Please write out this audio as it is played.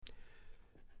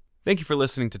Thank you for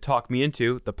listening to Talk Me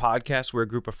Into, the podcast where a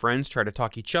group of friends try to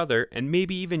talk each other, and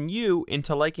maybe even you,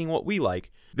 into liking what we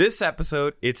like. This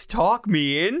episode, it's Talk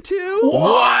Me Into...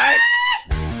 What?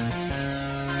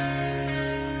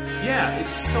 Yeah,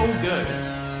 it's so good.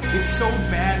 It's so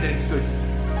bad that it's good.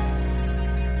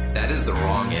 That is the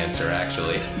wrong answer,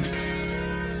 actually.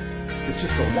 It's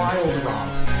just a wild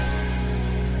romp.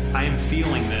 I am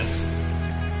feeling this.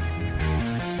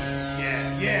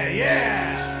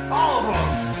 Yeah! All of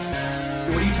them!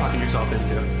 What are you talking yourself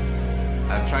into?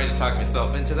 I'm trying to talk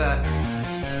myself into that.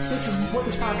 This is what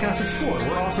this podcast is for.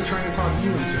 We're also trying to talk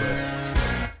you into it.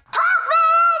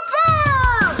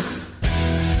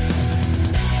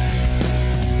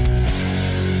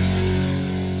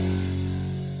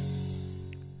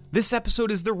 This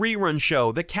episode is the rerun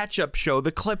show, the catch-up show,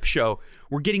 the clip show.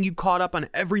 We're getting you caught up on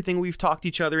everything we've talked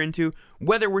each other into,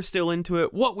 whether we're still into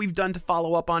it, what we've done to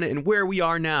follow up on it, and where we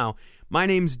are now. My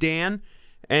name's Dan,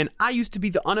 and I used to be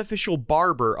the unofficial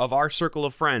barber of our circle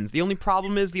of friends. The only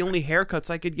problem is the only haircuts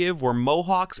I could give were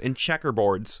mohawks and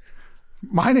checkerboards.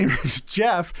 My name is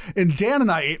Jeff, and Dan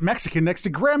and I ate Mexican next to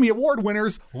Grammy Award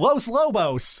winners Los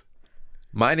Lobos.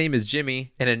 My name is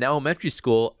Jimmy, and in elementary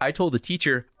school, I told the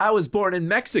teacher I was born in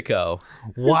Mexico.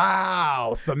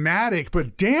 Wow, thematic.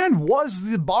 But Dan was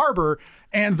the barber,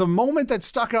 and the moment that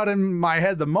stuck out in my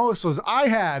head the most was I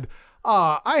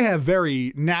have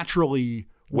very naturally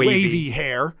wavy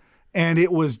hair, and it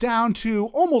was down to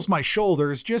almost my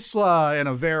shoulders, just in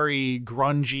a very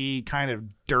grungy kind of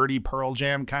dirty Pearl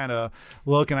Jam kind of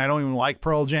look, and I don't even like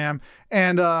Pearl Jam.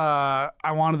 And I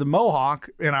wanted the mohawk,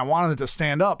 and I wanted it to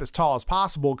stand up as tall as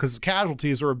possible because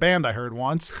Casualties were a band I heard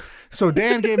once. So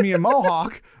Dan gave me a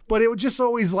mohawk, but it would just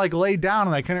always like lay down,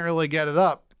 and I couldn't really get it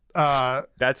up.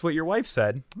 That's what your wife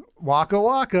said. Waka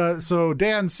waka. So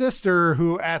Dan's sister,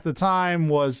 who at the time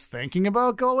was thinking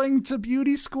about going to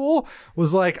beauty school,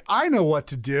 was like, I know what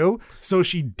to do. So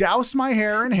she doused my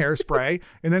hair in hairspray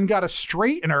and then got a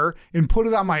straightener and put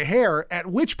it on my hair, at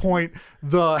which point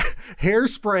the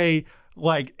hairspray,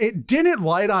 like, it didn't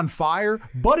light on fire,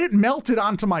 but it melted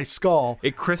onto my skull.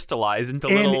 It crystallized into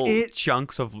little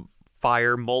chunks of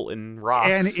fire molten rocks.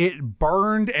 And it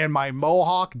burned, and my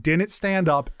mohawk didn't stand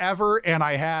up ever, and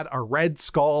I had a red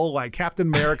skull like Captain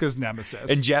America's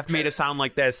nemesis. And Jeff made it sound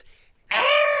like this.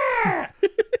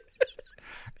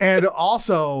 And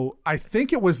also, I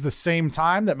think it was the same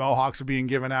time that mohawks were being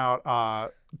given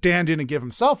out. Dan didn't give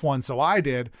himself one, so I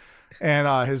did.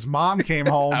 And his mom came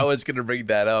home. I was going to bring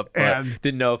that up, but and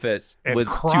didn't know if it was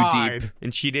cried. too deep.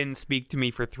 And she didn't speak to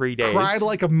me for 3 days. Cried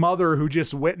like a mother who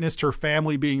just witnessed her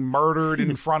family being murdered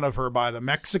in front of her by the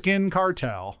Mexican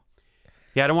cartel.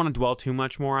 Yeah, I don't want to dwell too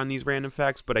much more on these random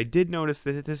facts, but I did notice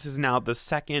that this is now the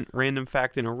second random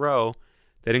fact in a row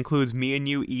that includes me and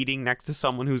you eating next to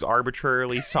someone who's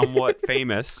arbitrarily somewhat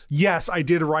famous. Yes, I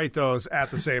did write those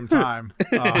at the same time.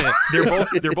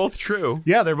 They're both true.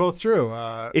 Yeah, they're both true.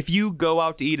 If you go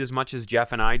out to eat as much as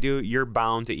Jeff and I do, you're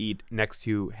bound to eat next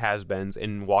to has-beens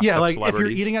and washed-up like celebrities. if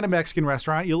you're eating at a Mexican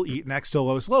restaurant, you'll eat next to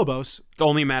Los Lobos. It's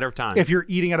only a matter of time. If you're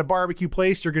eating at a barbecue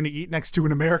place, you're going to eat next to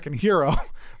an American hero.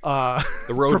 The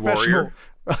Road Warrior.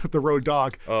 The Road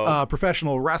Dog.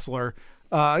 Professional wrestler.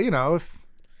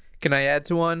 Can I add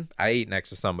to one? I ate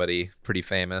next to somebody pretty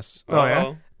famous. Oh,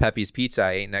 yeah? Pepe's Pizza.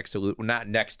 I ate next to, not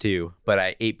next to, but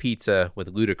I ate pizza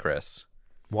with Ludacris.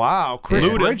 Wow, Chris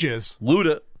Luda. Bridges.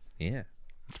 Luda. Yeah.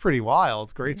 It's pretty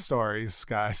wild. Great stories,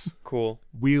 guys. Cool.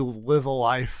 We live a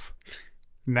life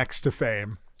next to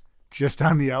fame, just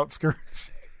on the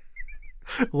outskirts,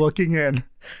 looking in.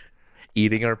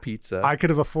 Eating our pizza. I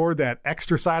could have afforded that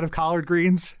extra side of collard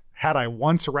greens had I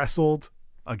once wrestled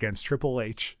against Triple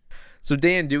H. So,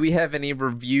 Dan, do we have any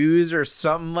reviews or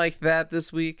something like that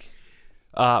this week?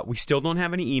 We still don't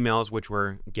have any emails, which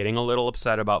we're getting a little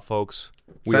upset about, folks.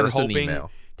 We Send were us an hoping email.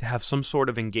 to have some sort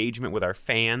of engagement with our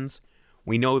fans.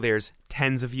 We know there's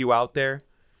tens of you out there.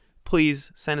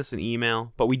 Please send us an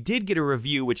email. But we did get a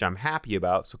review, which I'm happy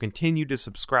about, so continue to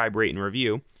subscribe, rate, and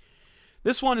review.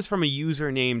 This one is from a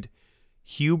user named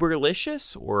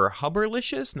Huberlicious or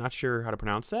Hubberlicious, not sure how to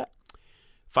pronounce that.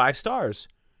 5 stars.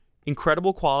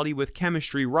 Incredible quality with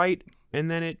chemistry right, and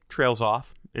then it trails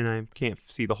off, and I can't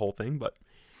see the whole thing, but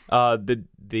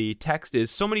the text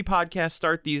is, so many podcasts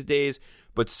start these days,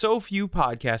 but so few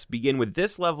podcasts begin with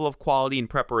this level of quality and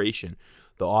preparation.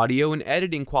 The audio and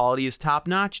editing quality is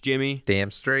top-notch, Jimmy. Damn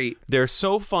straight. They're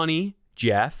so funny,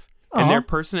 Jeff, and their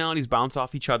personalities bounce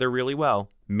off each other really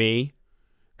well. Me.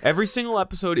 Every single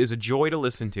episode is a joy to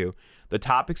listen to. The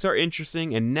topics are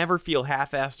interesting and never feel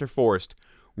half-assed or forced.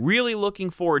 Really looking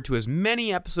forward to as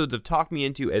many episodes of Talk Me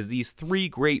Into as these 3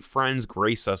 great friends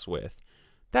grace us with.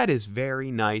 That is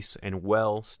very nice and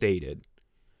well stated.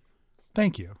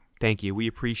 Thank you. Thank you. We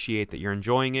appreciate that you're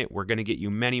enjoying it. We're going to get you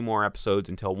many more episodes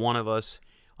until one of us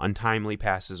untimely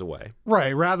passes away.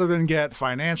 Right. Rather than get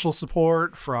financial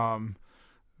support from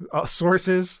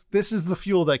sources, this is the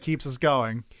fuel that keeps us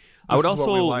going. I would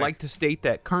also like to state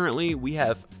that currently we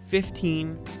have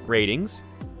 15 ratings.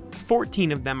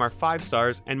 14 of them are 5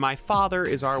 stars, and my father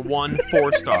is our 1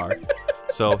 4-star.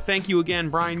 So thank you again,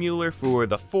 Brian Mueller, for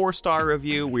the 4-star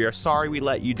review. We are sorry we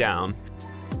let you down.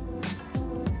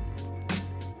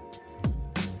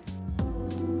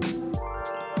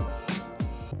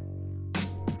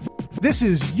 This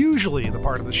is usually the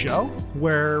part of the show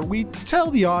where we tell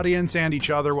the audience and each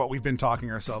other what we've been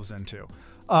talking ourselves into.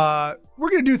 We're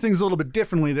going to do things a little bit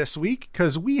differently this week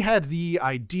because we had the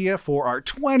idea for our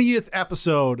 20th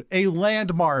episode, a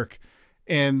landmark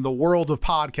in the world of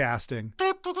podcasting,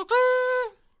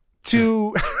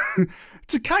 to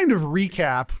kind of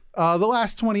recap the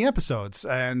last 20 episodes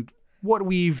and what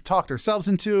we've talked ourselves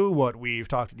into, what we've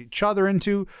talked each other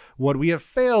into, what we have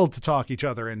failed to talk each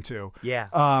other into. Yeah.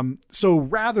 So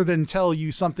rather than tell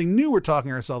you something new we're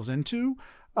talking ourselves into,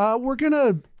 we're going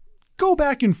to go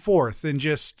back and forth and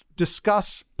just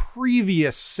discuss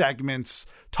previous segments,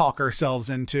 talk ourselves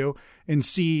into, and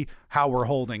see how we're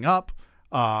holding up.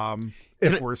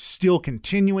 If we're still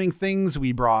continuing things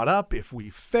we brought up, if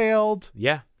we failed.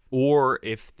 Yeah. Or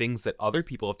if things that other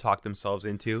people have talked themselves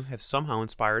into have somehow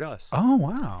inspired us. Oh,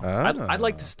 wow. I'd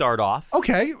like to start off.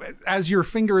 Okay. As your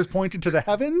finger is pointed to the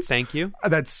heavens. Thank you.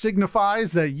 That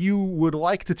signifies that you would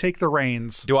like to take the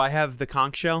reins. Do I have the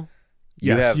conch shell?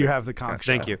 Yes, you have the conch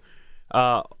shell. Thank you.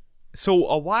 So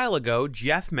a while ago,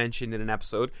 Jeff mentioned in an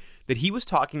episode that he was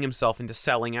talking himself into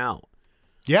selling out.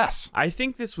 Yes. I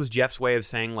think this was Jeff's way of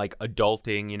saying like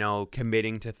adulting,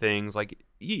 committing to things. Like,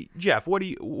 Jeff, what do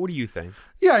you think?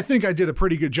 Yeah, I think I did a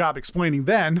pretty good job explaining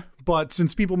then, but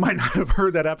since people might not have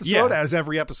heard that episode, as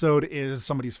every episode is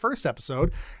somebody's first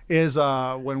episode, is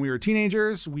when we were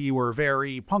teenagers, we were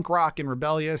very punk rock and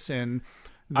rebellious, and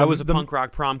I was a punk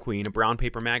rock prom queen, a brown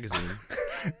paper magazine.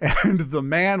 And the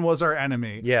man was our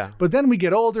enemy. Yeah. But then we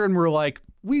get older and we're like,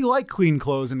 we like clean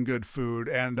clothes and good food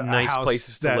and nice a house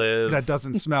places to live that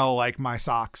doesn't smell like my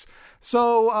socks.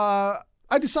 So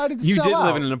I decided to sell out. You did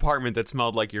live in an apartment that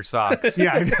smelled like your socks.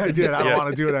 Yeah, I did. I don't want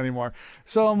to do it anymore.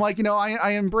 So I'm like,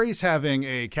 I embrace having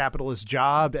a capitalist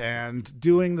job and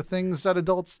doing the things that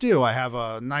adults do. I have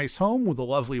a nice home with a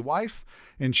lovely wife,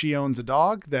 and she owns a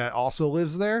dog that also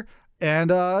lives there.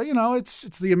 And,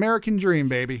 it's the American dream,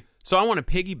 baby. So I want to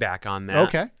piggyback on that.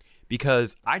 Okay.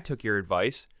 Because I took your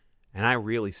advice, and I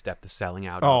really stepped the selling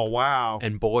out. Oh, up. wow.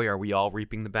 And boy, are we all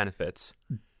reaping the benefits.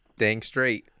 Dang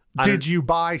straight. Did you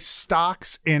buy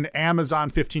stocks in Amazon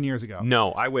 15 years ago?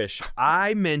 No, I wish.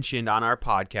 I mentioned on our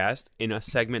podcast in a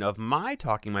segment of my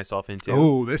talking myself into.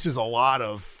 Oh, this is a lot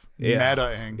of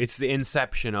meta-ing. It's the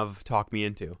inception of Talk Me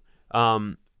Into.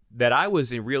 That I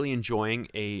was really enjoying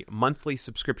a monthly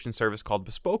subscription service called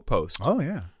Bespoke Post. Oh,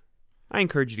 yeah. I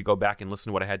encourage you to go back and listen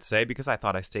to what I had to say because I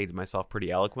thought I stated myself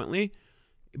pretty eloquently.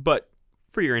 But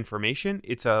for your information,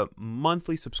 it's a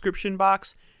monthly subscription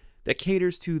box that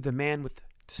caters to the man with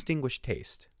distinguished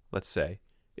taste, let's say.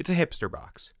 It's a hipster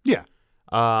box. Yeah.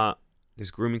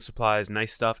 There's grooming supplies,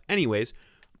 nice stuff. Anyways,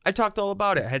 I talked all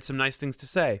about it. I had some nice things to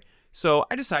say. So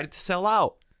I decided to sell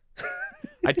out.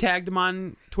 I tagged him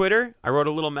on Twitter. I wrote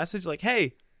a little message like,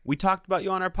 hey, we talked about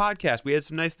you on our podcast. We had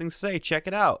some nice things to say. Check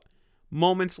it out.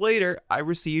 Moments later, I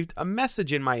received a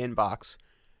message in my inbox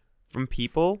from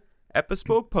people at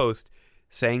Bespoke Post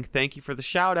saying, thank you for the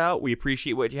shout out. We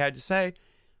appreciate what you had to say.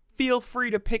 Feel free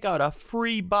to pick out a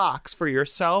free box for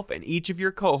yourself and each of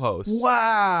your co-hosts.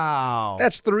 Wow.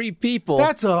 That's 3 people.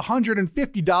 That's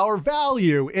 $150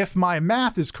 value if my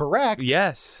math is correct.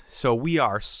 Yes. So we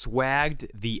are swagged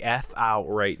the F out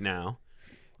right now.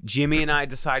 Jimmy and I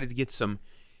decided to get some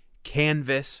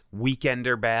canvas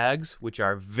weekender bags, which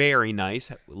are very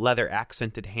nice, leather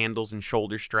accented handles and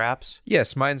shoulder straps.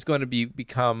 Yes, mine's going to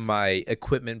become my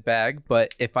equipment bag,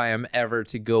 but if I am ever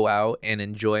to go out and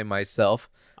enjoy myself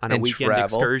on a weekend travel,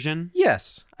 excursion,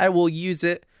 yes, I will use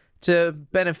it to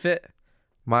benefit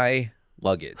my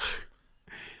luggage.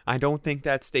 I don't think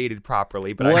that's stated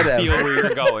properly, but Whatever. I feel where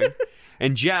you're going.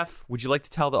 And Jeff, would you like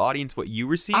to tell the audience what you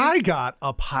received? I got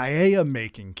a paella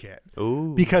making kit.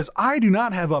 Ooh. Because I do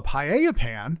not have a paella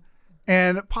pan.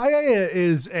 And paella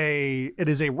is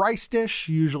a rice dish,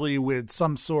 usually with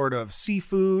some sort of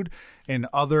seafood and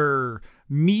other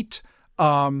meat.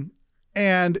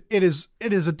 And it is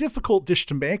a difficult dish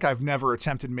to make. I've never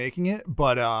attempted making it,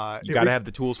 but you got to have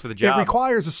the tools for the job. It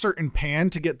requires a certain pan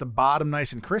to get the bottom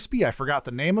nice and crispy. I forgot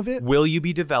the name of it. Will you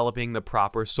be developing the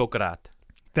proper sokrat?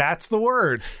 That's the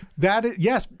word.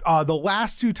 Yes. The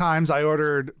last 2 times I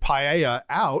ordered paella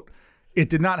out, it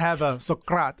did not have a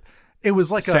socrat. It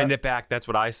was like Send it back. That's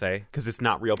what I say, because it's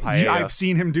not real paella. I've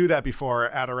seen him do that before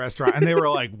at a restaurant, and they were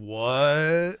like,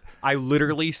 "What?" I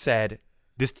literally said,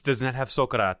 "This does not have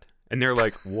socrat," and they're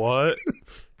like, "What?"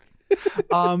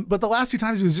 But the last 2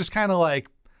 times it was just kind of like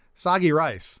soggy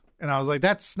rice, and I was like,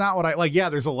 "That's not what I like." Yeah,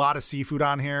 there's a lot of seafood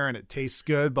on here, and it tastes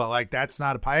good, but like that's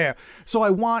not a paella. So I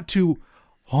want to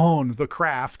hone the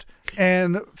craft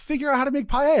and figure out how to make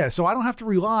paella so I don't have to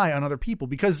rely on other people,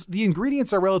 because the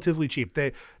ingredients are relatively cheap.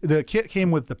 The kit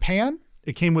came with the pan,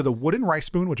 it came with a wooden rice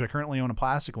spoon, which I currently own a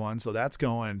plastic one, so that's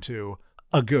going to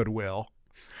a Goodwill.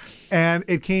 And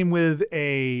it came with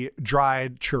a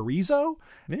dried chorizo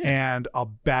and a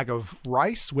bag of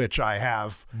rice, which I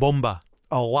have Bomba.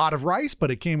 a lot of rice,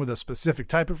 but it came with a specific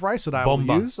type of rice that I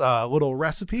Bomba. will use, a little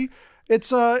recipe. It's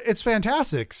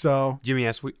fantastic. So Jimmy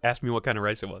asked me what kind of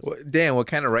rice it was. Dan, what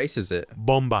kind of rice is it?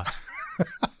 Bomba.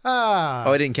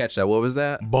 Oh, I didn't catch that. What was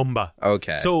that? Bomba.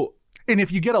 Okay. So, and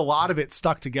if you get a lot of it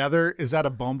stuck together, is that a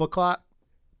bomba clot?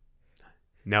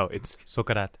 no, it's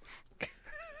socrat.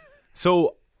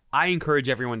 So, I encourage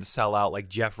everyone to sell out like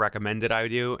Jeff recommended I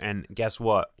do. And guess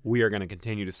what? We are going to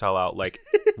continue to sell out. Like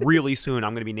really soon,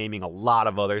 I'm going to be naming a lot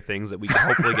of other things that we can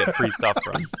hopefully get free stuff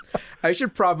from. I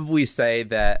should probably say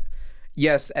that,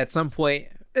 yes, at some point,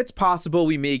 it's possible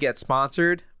we may get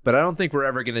sponsored, but I don't think we're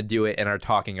ever going to do it and are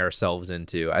talking ourselves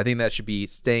into. I think that should be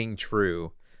staying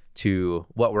true to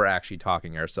what we're actually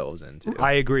talking ourselves into.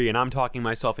 I agree. And I'm talking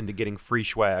myself into getting free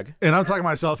swag. And I'm talking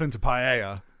myself into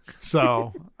paella.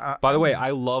 So, By the way, I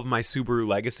love my Subaru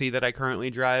Legacy that I currently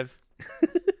drive.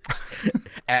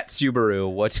 At Subaru,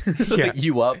 what Yeah.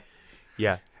 you up?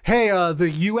 Yeah. hey, the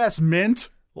U.S. Mint,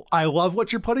 I love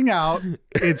what you're putting out.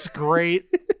 It's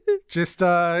great. Just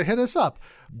hit us up.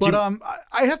 But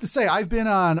I have to say, I've been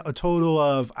on a total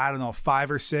of, I don't know,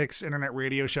 5 or 6 internet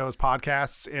radio shows,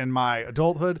 podcasts in my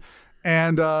adulthood.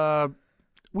 And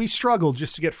we struggled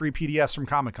just to get free PDFs from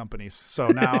comic companies. So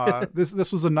now this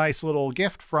was a nice little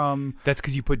gift from That's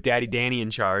because you put Daddy Danny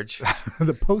in charge.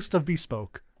 the Post of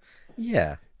Bespoke.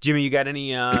 Yeah. Jimmy, you got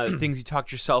any things you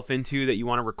talked yourself into that you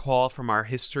want to recall from our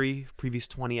history, previous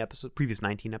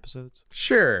 19 episodes?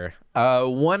 Sure.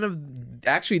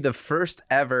 Actually, the first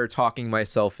ever talking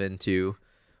myself into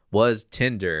was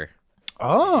Tinder.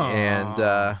 Oh.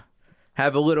 And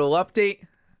have a little update.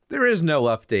 There is no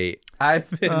update. I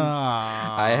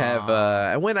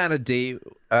went on a date.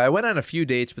 I went on a few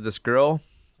dates with this girl.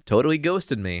 Totally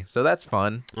ghosted me. So that's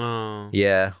fun. Oh.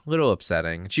 Yeah, a little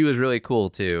upsetting. She was really cool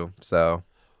too. So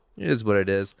it is what it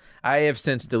is. I have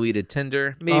since deleted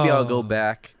Tinder. Maybe I'll go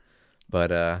back.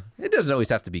 But it doesn't always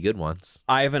have to be good ones.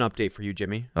 I have an update for you,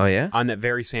 Jimmy. Oh, yeah? On that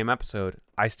very same episode,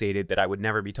 I stated that I would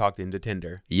never be talked into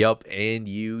Tinder. Yup, and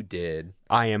you did.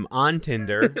 I am on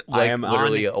Tinder. I Like, am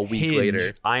literally on a week Hinge.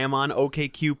 later. I am on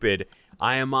OkCupid.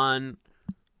 I am on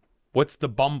what's the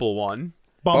Bumble one?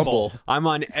 Bumble. I'm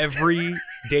on every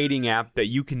dating app that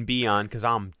you can be on because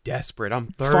I'm desperate. I'm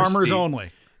thirsty. Farmers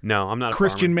only. No, I'm not a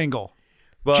Christian farmer. Mingle.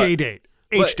 But- J-Date.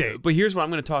 H-Date. But here's what I'm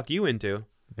going to talk you into.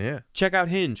 Yeah. Check out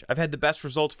Hinge. I've had the best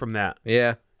results from that.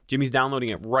 Yeah. Jimmy's downloading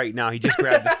it right now. He just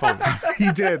grabbed his phone. He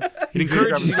did. It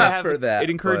encourages you to Not have for that, it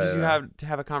encourages but, you to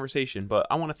have a conversation. But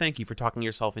I want to thank you for talking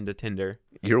yourself into Tinder.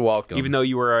 You're welcome. Even though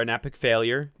you were an epic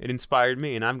failure, it inspired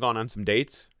me, and I've gone on some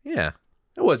dates. Yeah.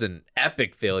 It was an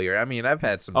epic failure. I mean, I've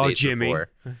had some Oh, dates Jimmy. before.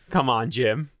 Come on,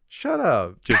 Jim. Shut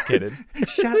up. Just kidding.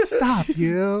 Stop,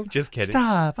 you. Just kidding.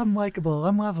 Stop. I'm likable.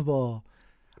 I'm lovable.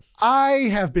 I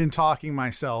have been talking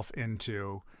myself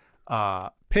into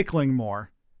pickling more.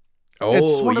 Oh,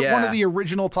 It's one yeah. of the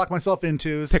original talk myself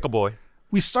into's. Pickle boy.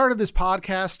 We started this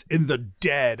podcast in the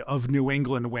dead of New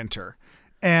England winter.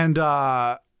 And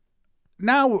now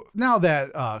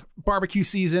that barbecue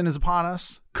season is upon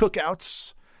us,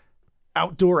 cookouts,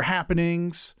 outdoor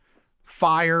happenings,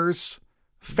 fires,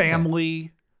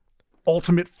 family,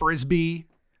 ultimate frisbee,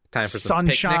 Time for some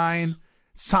sunshine. picnics.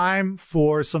 It's time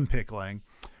for some pickling.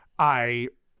 I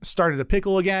started to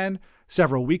pickle again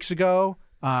several weeks ago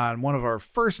on one of our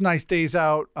first nice days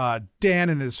out. Dan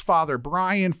and his father,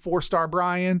 Brian, 4-Star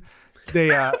Brian,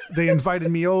 they invited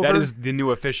me over. That is the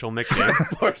new official nickname.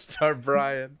 4-Star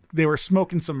Brian. They were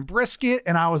smoking some brisket,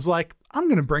 and I was like, I'm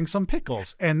going to bring some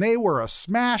pickles. And they were a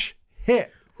smash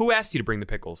hit. Who asked you to bring the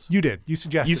pickles? You did. You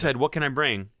suggested. You said, "What can I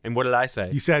bring?" And what did I say?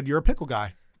 You said you're a pickle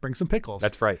guy. Bring some pickles.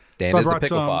 That's right. Dan So I is the brought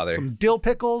pickle father. some dill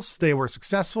pickles. They were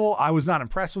successful. I was not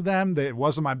impressed with them. It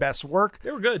wasn't my best work. They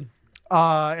were good.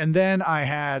 And then I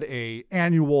had a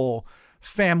annual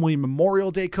family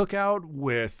Memorial Day cookout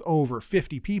with over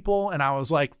 50 people. And I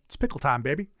was like, it's pickle time,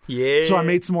 baby. Yeah. So I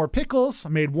made some more pickles. I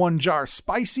made 1 jar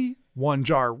spicy, 1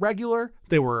 jar regular.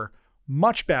 They were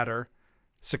much better.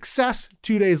 Success.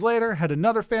 2 days later, had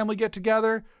another family get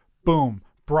together. Boom.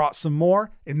 Brought some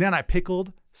more. And then I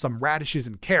pickled some radishes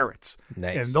and carrots.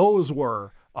 Nice. And those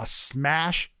were a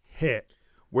smash hit.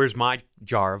 Where's my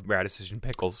jar of radishes and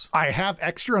pickles? I have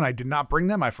extra and I did not bring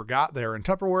them. I forgot they're in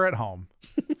Tupperware at home.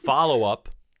 Follow up.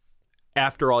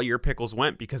 After all your pickles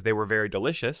went, because they were very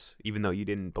delicious, even though you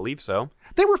didn't believe so,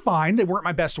 They were fine. They weren't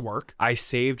my best work. I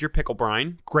saved your pickle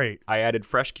brine. Great. I added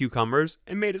fresh cucumbers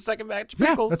and made a second batch of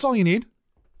Yeah, pickles. that's all you need.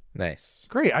 Nice.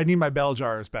 Great. I need my bell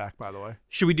jars back, by the way.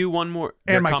 Should we do one more?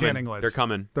 And They're my coming. canning lids. They're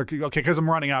coming. They're okay because I'm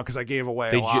running out because I gave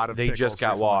away a lot of They pickles just got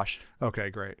recently. washed. Okay,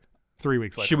 great. 3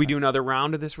 weeks later. Should we do thanks. another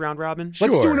round of this round robin?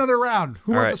 Let's do Sure. another round.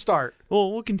 Who All wants right. to start?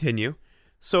 Well, we'll continue.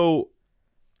 So,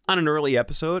 on an early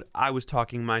episode, I was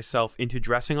talking myself into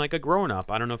dressing like a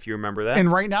grown-up. I don't know if you remember that.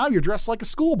 And right now you're dressed like a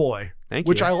schoolboy. Thank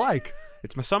which you. I like.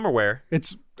 It's my summer wear.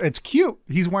 It's cute.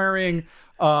 He's wearing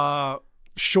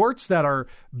shorts that are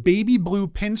baby blue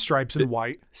pinstripes and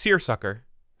white. Seersucker.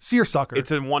 Seersucker.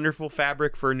 It's a wonderful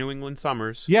fabric for New England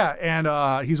summers. Yeah,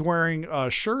 and he's wearing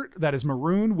a shirt that is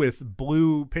maroon with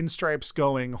blue pinstripes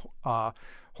going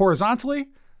horizontally.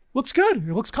 Looks good.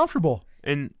 It looks comfortable.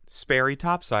 And Sperry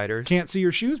topsiders. Can't see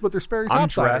your shoes, but they're Sperry I'm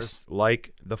topsiders. dressed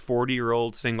like the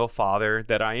 40-year-old single father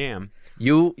that I am.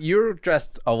 You're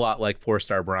dressed a lot like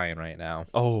 4-Star Brian right now.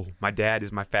 Oh, my dad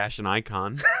is my fashion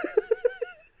icon.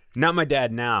 Not my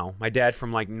dad now. My dad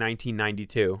from like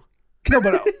 1992. No,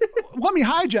 but let me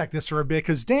hijack this for a bit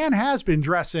because Dan has been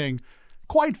dressing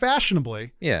quite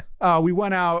fashionably. Yeah. We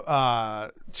went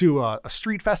out to a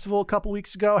street festival a couple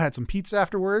weeks ago, had some pizza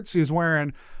afterwards. He was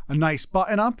wearing a nice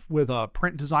button up with a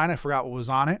print design. I forgot what was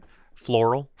on it.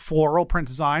 Floral. Floral print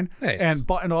design. Nice. And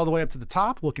buttoned all the way up to the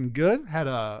top, looking good. Had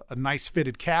a nice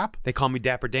fitted cap, They call me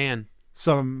Dapper Dan.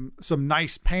 some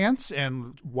nice pants,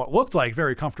 and what looked like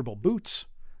very comfortable boots.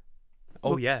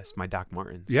 Oh, yes, my Doc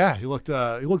Martens. Yeah, he looked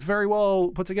very well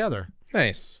put together.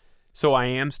 Nice. So I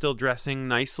am still dressing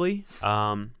nicely.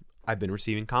 I've been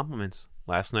receiving compliments.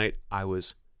 Last night I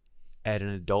was at an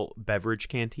adult beverage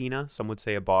cantina, some would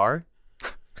say a bar,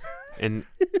 and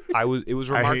it was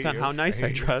remarked on how nice I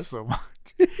hate you dress. so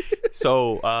much.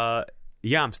 So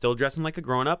yeah, I'm still dressing like a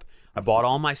grown up. I bought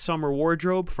all my summer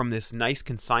wardrobe from this nice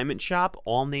consignment shop,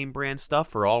 all name brand stuff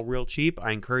for all real cheap.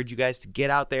 I encourage you guys to get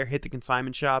out there, hit the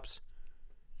consignment shops,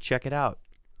 check it out.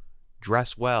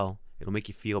 Dress well. It'll make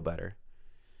you feel better.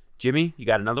 Jimmy, you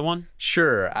got another one?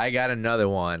 Sure, I got another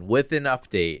one with an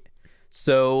update.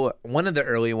 So one of the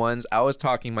early ones, I was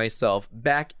talking myself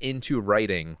back into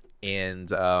writing,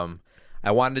 and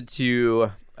I wanted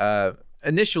to.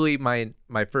 Initially, my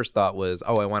first thought was,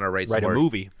 I want to write Write a more.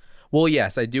 movie. Well,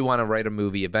 yes, I do want to write a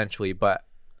movie eventually, but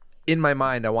in my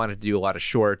mind, I wanted to do a lot of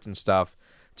shorts and stuff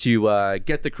to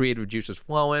get the creative juices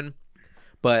flowing.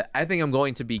 But I think I'm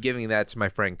going to be giving that to my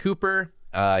friend Cooper.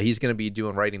 He's going to be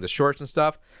writing the shorts and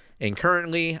stuff. And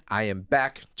currently, I am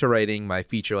back to writing my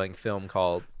feature-length film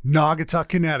called Naugatuck,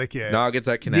 Connecticut.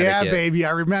 Naugatuck, Connecticut. Yeah, baby, I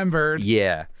remembered.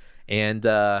 Yeah. And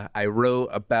I wrote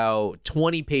about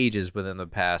 20 pages within the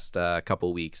past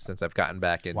couple weeks since I've gotten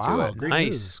back into Wow, it. great Nice.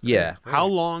 news. Yeah. How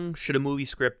long should a movie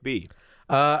script be?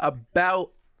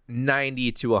 About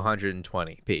 90 to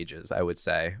 120 pages, I would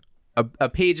say. A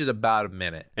page is about a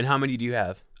minute. And how many do you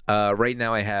have? Right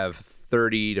now, I have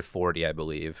 30 to 40, I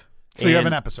believe. So you have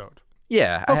And an episode.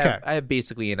 Yeah, Okay. I have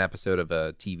basically an episode of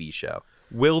a TV show.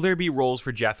 Will there be roles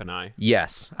for Jeff and I?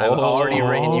 Yes, I've already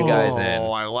written you guys Oh, in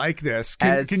I like this.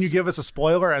 Can you give us a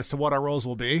spoiler as to what our roles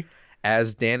will be?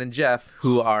 as Dan and Jeff,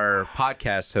 who are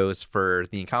podcast hosts for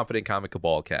the Incompetent Comic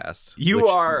Ballcast. You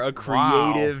are a Wow,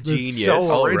 creative that's genius. so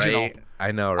Oh, original. right.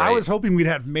 I know, right? I was hoping we'd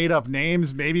have made up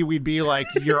names. Maybe we'd be like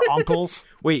your uncles.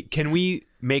 Wait, can we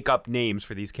make up names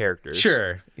for these characters?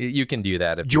 Sure, you can do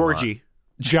that if you want. Georgie.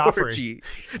 Joffrey.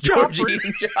 Georgie and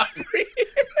Joffrey.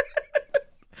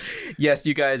 Yes,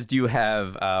 you guys do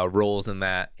have roles in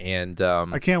that, and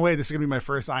I can't wait. This is going to be my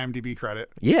first IMDb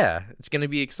credit. yeah, it's going to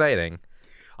be exciting.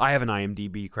 I have an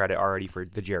IMDb credit already for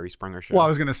the Jerry Springer Show. Well, I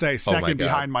was going to say my second God.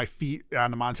 behind my feet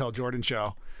on the Montel Jordan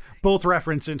show. Both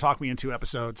reference in Talk Me in 2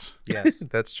 episodes. yes.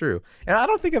 That's true. And I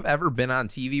don't think I've ever been on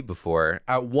TV before.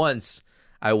 Once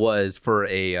I was for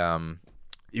it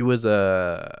was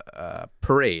a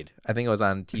parade. I think I was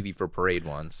on TV for Parade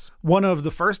once. One of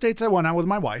the first dates I went on with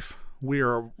my wife. We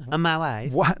were My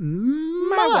wife. What?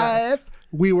 My wife.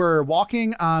 We were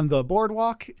walking on the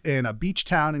boardwalk in a beach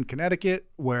town in Connecticut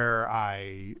where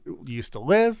I used to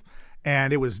live.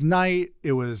 and it was night.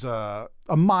 It was a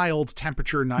mild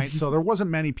temperature night, so there wasn't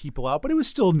many people out, but it was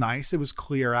still nice. It was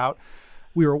clear out.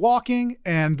 We were walking,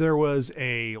 and there was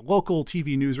a local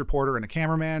TV news reporter and a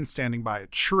cameraman standing by a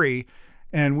tree,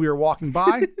 and we were walking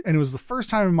by, and it was the first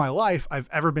time in my life I've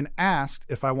ever been asked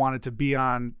if I wanted to be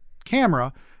on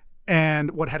camera.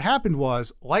 And what had happened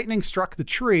was lightning struck the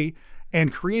tree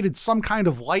and created some kind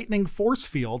of lightning force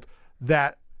field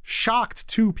that shocked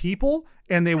two people,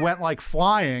 and they went like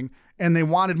flying, and they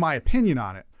wanted my opinion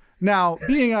on it. Now,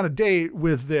 being on a date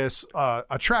with this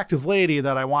attractive lady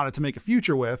that I wanted to make a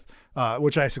future with,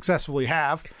 which I successfully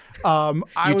have, You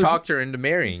talked her into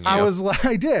marrying you.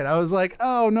 I did. I was like,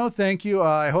 oh, no, thank you.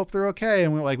 I hope they're okay.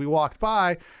 And we walked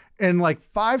by, and like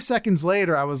 5 seconds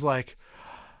later, I was like,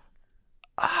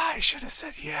 I should have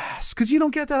said yes, because you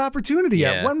don't get that opportunity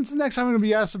yet. When's the next time I'm going to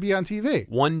be asked to be on TV?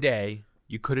 One day,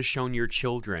 you could have shown your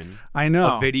children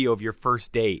a video of your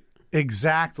first date.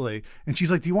 Exactly. And she's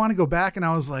like, do you want to go back? And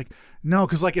I was like, no,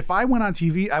 because like if I went on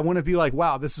TV, I wouldn't be like,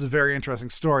 wow, this is a very interesting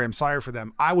story. I'm sorry for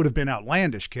them. I would have been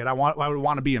outlandish, kid. I would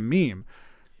want to be a meme.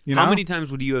 You know? How many times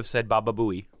would you have said Baba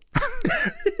Booey?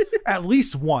 At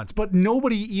least once, but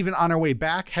nobody even on our way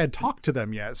back had talked to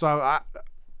them yet. So I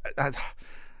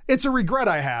it's a regret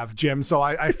I have, Jim. So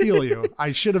I feel you.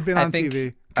 I should have been on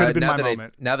TV. Could have been my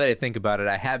moment. Now that I think about it,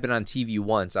 I have been on TV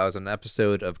once. I was on an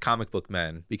episode of Comic Book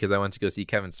Men because I went to go see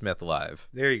Kevin Smith live.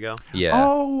 There you go. Yeah.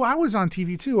 Oh, I was on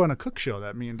TV too on a cook show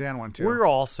that me and Dan went to. We're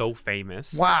all so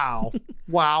famous. Wow.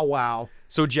 Wow.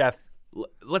 So, Jeff,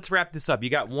 let's wrap this up. You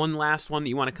got one last one that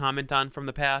you want to comment on from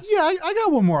the past? Yeah, I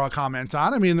got one more I'll comment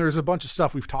on. I mean, there's a bunch of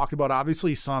stuff we've talked about.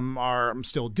 Obviously, some I'm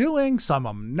still doing, some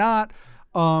I'm not.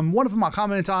 One of them I'll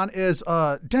comment on is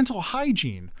dental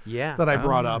hygiene that I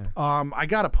brought up. I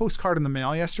got a postcard in the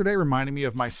mail yesterday reminding me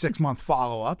of my 6-month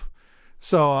follow-up.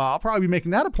 So I'll probably be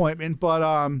making that appointment.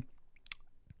 But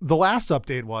the last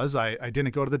update was I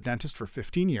didn't go to the dentist for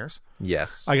 15 years.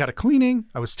 Yes. I got a cleaning.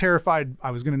 I was terrified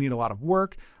I was going to need a lot of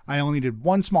work. I only did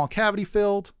one small cavity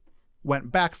filled,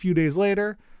 went back a few days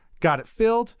later, got it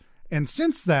filled. And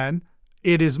since then,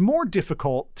 it is more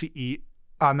difficult to eat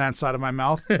on that side of my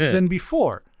mouth than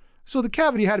before. So the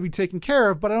cavity had to be taken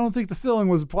care of, but I don't think the filling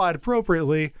was applied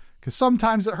appropriately because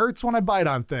sometimes it hurts when I bite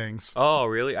on things. Oh,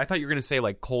 really? I thought you were going to say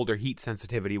like cold or heat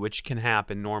sensitivity, which can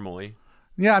happen normally.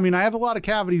 Yeah, I mean, I have a lot of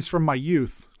cavities from my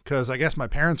youth because I guess my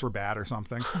parents were bad or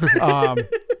something.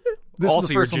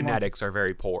 Also, your genetics are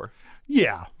very poor.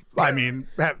 Yeah. I mean,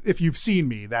 if you've seen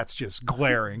me, that's just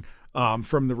glaring.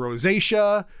 From the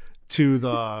rosacea to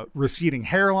the receding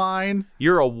hairline.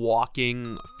 You're a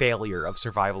walking failure of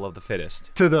survival of the fittest.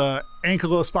 To the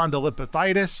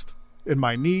ankylospondylitis in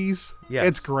my knees. Yes.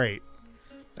 It's great.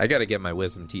 I got to get my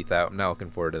wisdom teeth out. I'm not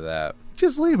looking forward to that.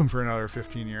 Just leave them for another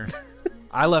 15 years.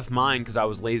 I left mine because I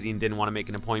was lazy and didn't want to make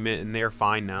an appointment, and they're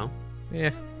fine now.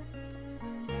 Yeah.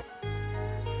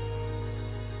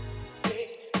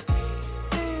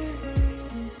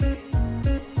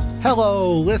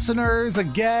 Hello, listeners,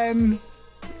 again.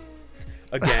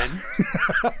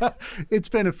 It's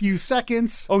been a few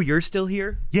seconds. Oh, you're still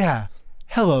here? Yeah.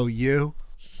 Hello, you.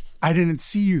 I didn't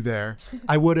see you there.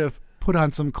 I would have put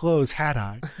on some clothes had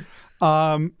I.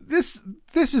 This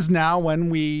is now when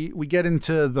we get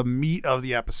into the meat of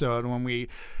the episode, when we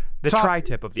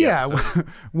tri-tip of the episode.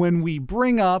 When we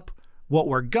bring up what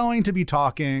we're going to be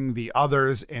talking the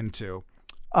others into.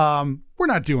 We're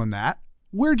not doing that.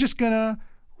 We're just gonna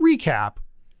recap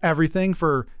everything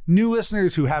for new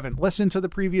listeners who haven't listened to the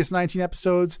previous 19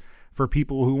 episodes, for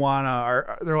people who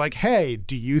they're like, hey,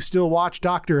 do you still watch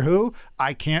Doctor Who?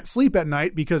 I can't sleep at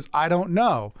night because I don't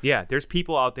know. Yeah, there's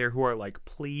people out there who are like,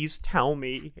 please tell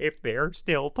me if they're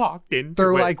still talked into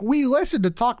They're it. like, we listen to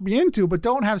Talk Me Into, but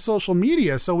don't have social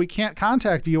media, so we can't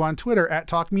contact you on Twitter at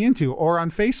Talk Me Into, or on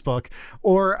Facebook,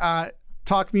 or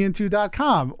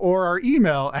talkmeinto.com, or our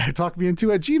email at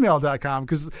talkmeinto@gmail.com,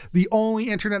 because the only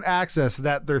internet access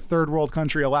that their third world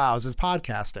country allows is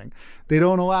podcasting. They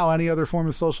don't allow any other form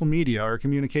of social media or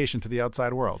communication to the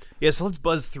outside world. Yeah, so let's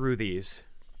buzz through these.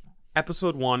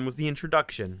 Episode 1 was the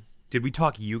introduction. Did we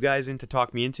talk you guys into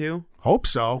Talk Me Into? Hope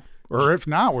so. Or if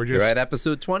not, we're just... You're at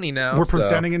episode 20 now. We're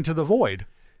presenting into the void.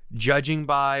 Judging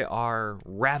by our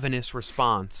ravenous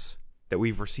response that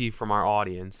we've received from our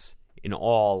audience in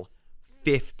all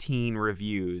 15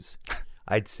 reviews,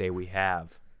 I'd say we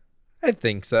have. I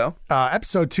think so.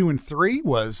 Episode 2 and 3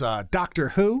 was Doctor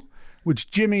Who, which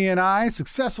Jimmy and I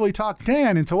successfully talked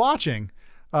Dan into watching.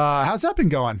 How's that been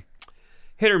going?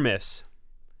 Hit or miss.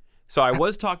 So I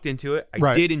was talked into it.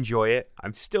 I did enjoy it.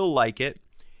 I still like it.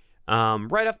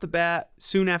 Right off the bat,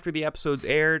 soon after the episodes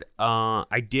aired,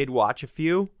 I did watch a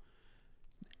few.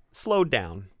 Slowed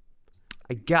down.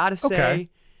 I gotta say,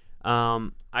 Okay.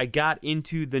 I got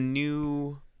into the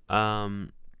new.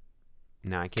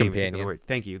 No, I can't even think of the Companion. word.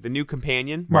 Thank you. The new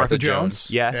companion. Martha Jones.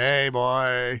 Jones. Yes. Hey,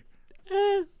 boy.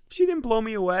 She didn't blow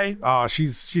me away. Oh,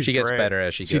 she's She gets great. better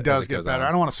as she She goes- does as it get goes better. on.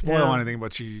 I don't want to spoil Yeah. anything,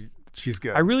 but she's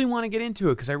good. I really want to get into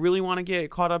it because I really want to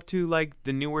get caught up to like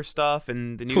the newer stuff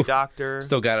and the new Doctor.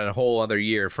 Still got a whole other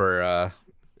year for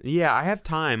Yeah, I have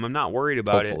time. I'm not worried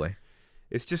about hopefully. it.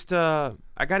 It's just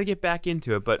I got to get back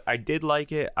into it, but I did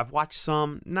like it. I've watched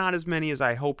some, not as many as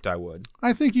I hoped I would.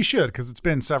 I think you should because it's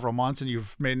been several months and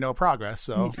you've made no progress.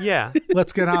 So Yeah.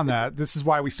 let's get on that. This is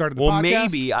why we started the Well, podcast.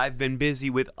 maybe I've been busy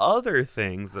with other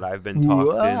things that I've been talked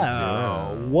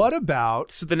Wow. into. What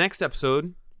about? So the next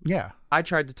episode, Yeah. I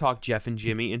tried to talk Jeff and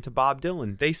Jimmy into Bob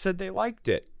Dylan. They said they liked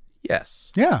it.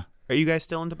 Yes. Yeah. Are you guys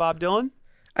still into Bob Dylan?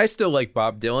 I still like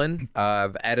Bob Dylan.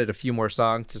 I've added a few more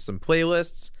songs to some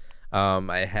playlists.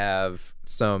 I have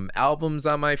some albums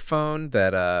on my phone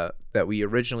that we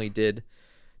originally did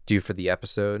do for the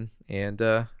episode, and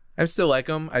I still like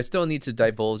them. I still need to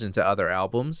divulge into other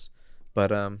albums,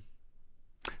 but I'm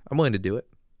willing to do it.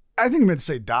 I think I meant to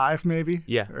say dive, maybe.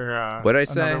 Yeah. Or, What did I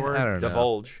say? another word. I don't know.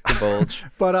 Divulge. Divulge.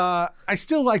 But I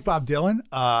still like Bob Dylan.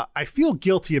 I feel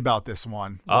guilty about this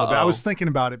one. a little bit. I Uh-oh. was thinking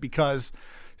about it because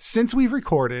since we've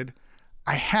recorded,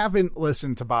 I haven't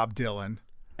listened to Bob Dylan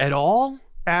At all?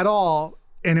 at all.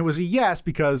 And it was a yes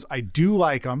because I do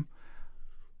like him.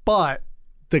 But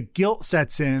the guilt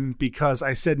sets in because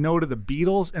I said no to the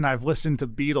Beatles, and I've listened to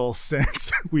Beatles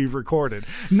since we've recorded.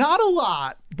 Not a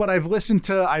lot, but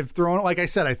I've thrown, like I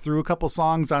said, I threw a couple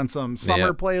songs on some summer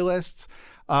Yeah. playlists.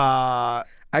 I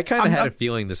kind of I'm had not- a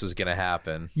feeling this was gonna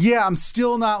happen. Yeah, I'm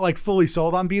still not like fully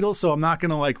sold on Beatles, so I'm not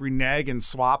gonna like renege and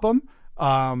swap them.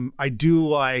 I do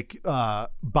like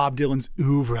Bob Dylan's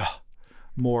oeuvre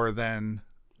more than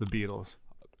the Beatles.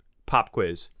 Pop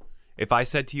quiz. If I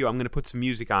said to you, I'm going to put some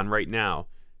music on right now,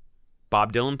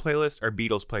 Bob Dylan playlist or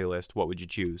Beatles playlist, what would you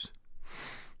choose?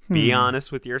 Be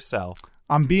honest with yourself.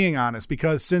 I'm being honest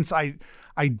because since I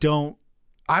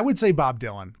would say Bob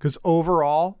Dylan because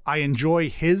overall I enjoy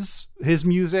his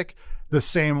music the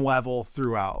same level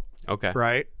throughout, Okay.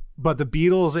 right? But the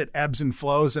Beatles, it ebbs and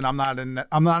flows, and I'm not in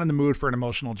the mood for an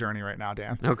emotional journey right now,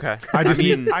 Dan. Okay. I just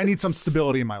mean, I need some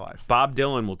stability in my life. Bob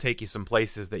Dylan will take you some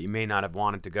places that you may not have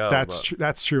wanted to go. That's but true.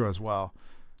 That's true as well.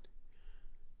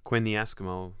 Quinn the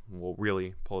Eskimo will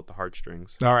really pull at the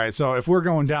heartstrings. All right, so if we're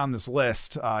going down this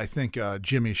list, I think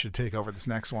Jimmy should take over this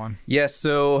next one. Yeah,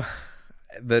 so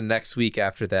the next week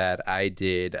after that, I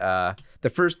did the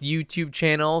first YouTube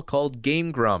channel called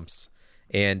Game Grumps.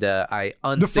 And I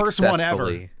unsuccessfully... first one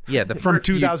ever. Yeah, the From first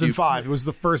 2005, it was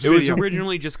the first It was video.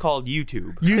 originally just called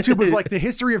YouTube. YouTube was like the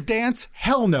history of dance?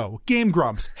 Hell no. Game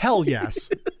Grumps? Hell yes.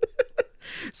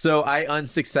 So I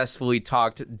unsuccessfully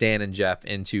talked Dan and Jeff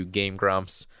into Game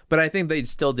Grumps, but I think they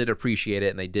still did appreciate it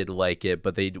and they did like it,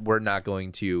 but they were not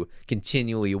going to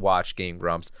continually watch Game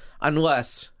Grumps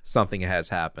unless something has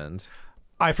happened.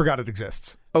 I forgot it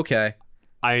exists. Okay.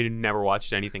 I never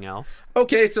watched anything else.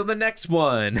 Okay, so the next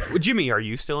one. Well, Jimmy, are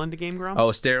you still into Game Grumps?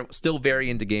 Oh, still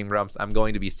very into Game Grumps. I'm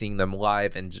going to be seeing them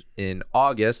live in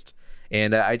August,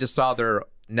 and I just saw their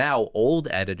now old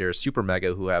editor, Super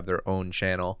Mega, who have their own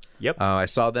channel. Yep. I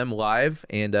saw them live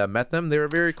and met them. They were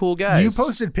very cool guys. You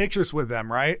posted pictures with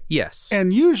them, right? Yes.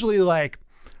 And usually, like,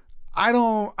 I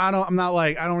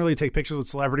don't really take pictures with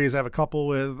celebrities. I have a couple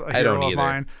with a I don't hero of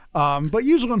either. mine. But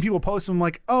usually when people post them,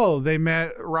 like, oh, they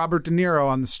met Robert De Niro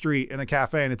on the street in a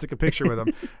cafe and they took a picture with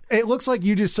him. It looks like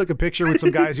you just took a picture with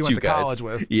some guys you went Two to guys. college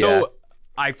with. Yeah. So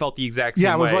I felt the exact same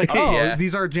Yeah, it was way. like, oh, Yeah.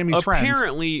 these are Jimmy's friends.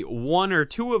 Apparently, one or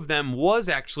two of them was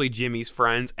actually Jimmy's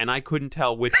friends, and I couldn't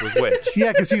tell which was which.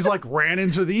 Yeah, because he's like ran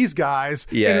into these guys.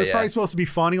 Yeah, and it's yeah. probably supposed to be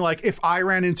funny. Like if I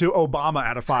ran into Obama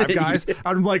out of Five Guys,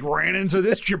 I'd like ran into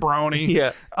this jabroni.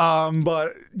 Yeah.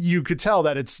 But you could tell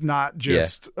that it's not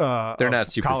just They're a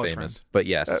not super college famous, friend. but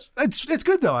yes. It's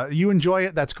good though. You enjoy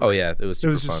it. That's cool. Oh yeah, it was It super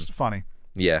was fun. just funny.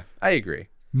 Yeah, I agree.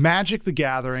 Magic the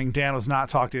Gathering. Dan was not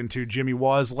talked into. Jimmy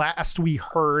was. Last we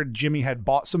heard, Jimmy had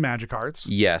bought some Magic cards.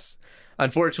 Yes.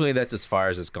 Unfortunately, that's as far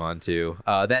as it's gone to.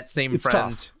 That same It's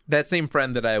friend, tough. that same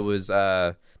friend that I was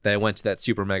that I went to that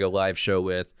Super Mega live show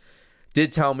with,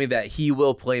 did tell me that he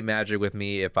will play Magic with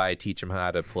me if I teach him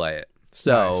how to play it.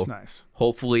 So Nice.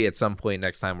 hopefully, at some point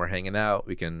next time we're hanging out,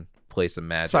 we can play some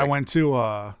Magic. So I went to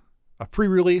a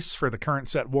pre-release for the current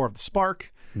set War of the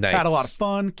Spark. Nice. Had a lot of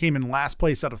fun. Came in last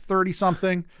place out of 30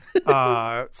 something.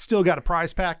 Still got a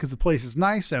prize pack because the place is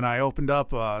nice, and I opened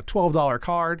up a $12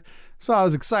 card, so I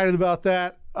was excited about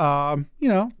that.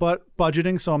 But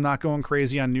budgeting, so I'm not going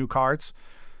crazy on new cards.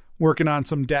 Working on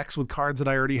some decks with cards that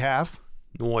I already have.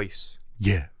 Nice.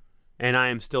 Yeah. and I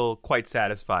am still quite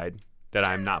satisfied that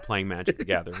I'm not playing Magic the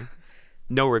Gathering.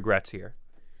 No regrets here.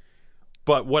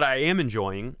 But what I am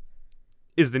enjoying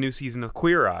is the new season of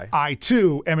Queer Eye. I,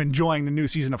 too, am enjoying the new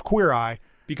season of Queer Eye.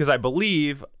 Because I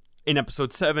believe in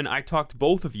episode 7, I talked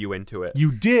both of you into it.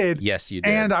 You did. Yes, you did.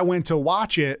 And I went to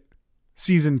watch it,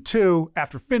 season 2,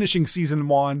 after finishing season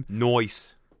 1.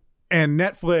 Noise. And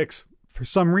Netflix, for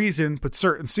some reason, put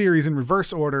certain series in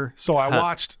reverse order. So I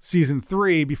watched season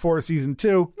 3 before season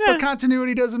 2. But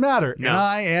continuity doesn't matter. No. And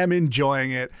I am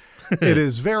enjoying it. It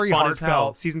is very Fun as hell.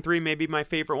 heartfelt. Season 3 may be my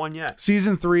favorite one yet.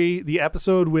 Season 3, the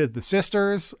episode with the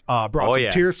sisters, brought some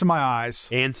tears to my eyes.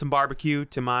 And some barbecue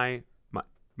to my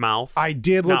mouth. I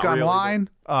did look Not really, online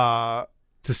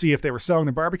to see if they were selling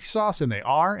the barbecue sauce, and they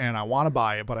are, and I want to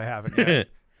buy it, but I haven't yet.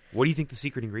 What do you think the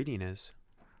secret ingredient is?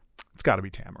 It's got to be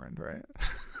tamarind, right?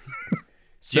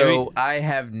 So I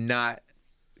have not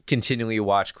continually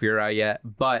watched Queer Eye yet,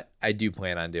 but I do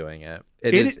plan on doing it.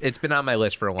 It's been on my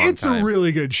list for a long time. It's a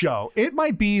really good show. It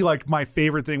might be like my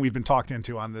favorite thing we've been talked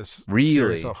into on this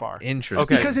series so far. Interesting.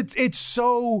 Okay. Because it's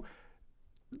so...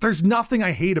 There's nothing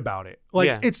I hate about it.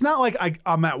 Like, it's not like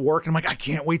I'm at work and I'm like, I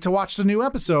can't wait to watch the new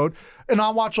episode. And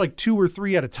I'll watch like 2 or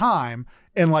 3 at a time.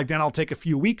 And like, then I'll take a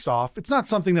few weeks off. It's not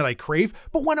something that I crave.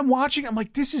 But when I'm watching, I'm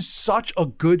like, this is such a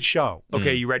good show.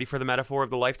 Okay, you ready for the metaphor of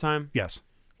the lifetime? Yes.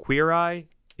 Queer Eye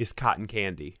is cotton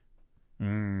candy.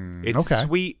 It's okay.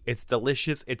 sweet. It's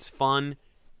delicious. It's fun.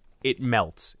 It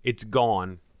melts. It's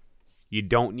gone. You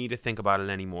don't need to think about it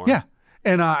anymore. Yeah.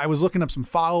 And I was looking up some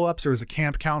follow-ups. There was a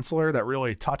camp counselor that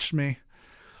really touched me.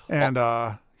 And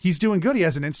he's doing good. He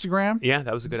has an Instagram. Yeah,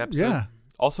 that was a good episode. Yeah.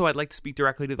 Also, I'd like to speak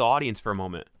directly to the audience for a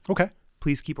moment. Okay.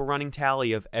 Please keep a running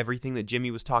tally of everything that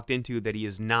Jimmy was talked into that he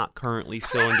is not currently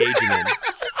still engaging in.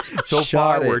 So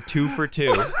far, we're 2 for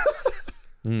 2.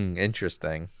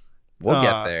 Interesting. We'll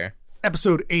get there.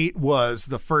 Episode 8 was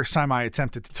the first time I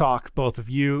attempted to talk both of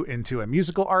you into a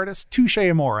musical artist, Touche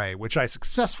Amore, which I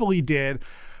successfully did.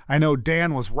 I know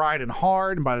Dan was riding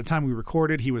hard, and by the time we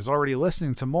recorded, he was already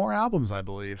listening to more albums, I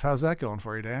believe. How's that going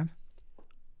for you, Dan?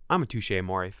 I'm a Touche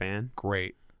Amore fan.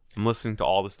 Great. I'm listening to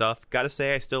all the stuff. Gotta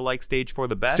say, I still like Stage 4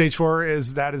 the best. Stage 4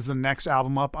 is the next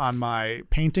album up on my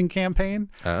painting campaign,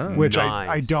 which Nice.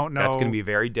 I don't know. That's going to be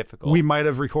very difficult. We might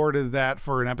have recorded that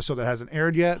for an episode that hasn't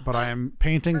aired yet, but I am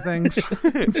painting things.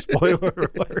 Spoiler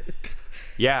alert.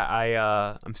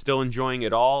 Yeah, I'm still enjoying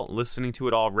it all, listening to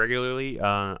it all regularly.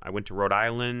 I went to Rhode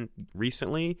Island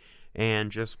recently and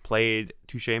just played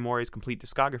Touche Amore's complete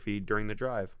discography during the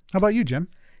drive. How about you, Jim?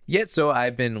 Yeah, so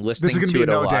I've been listening This is going to to be it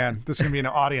a a no, lot. Dan. This is going to be an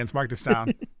audience. Mark this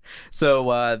down.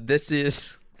 So this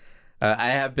is,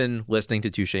 I have been listening to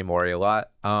Touche Amore a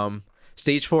lot.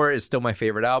 Stage 4 is still my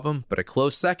favorite album, but a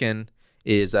close second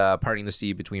is Parting the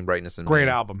Sea Between Brightness and Great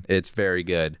Me. album. It's very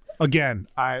good. Again,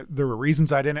 there were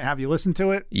reasons I didn't have you listen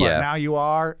to it, but now you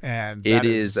are, and that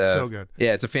is so good.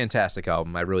 Yeah, it's a fantastic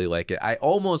album. I really like it. I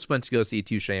almost went to go see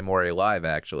Touche Amore live,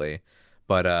 actually.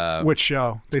 But which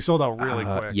show? They sold out really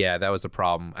quick. Yeah, that was the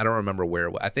problem. I don't remember where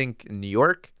it was. I think in New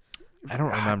York. I don't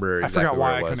remember exactly I forgot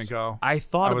why where it I was. couldn't go. I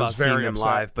thought I was about seeing very them upset.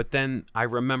 live, but then I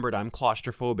remembered I'm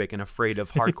claustrophobic and afraid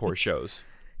of hardcore shows.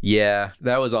 Yeah,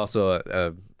 that was also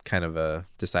a kind of a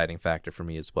deciding factor for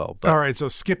me as well. But All right, so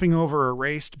skipping over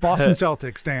Erased, Boston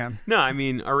Celtics, Dan. No, I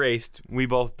mean, Erased. We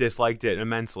both disliked it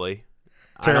immensely.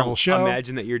 Terrible I don't show.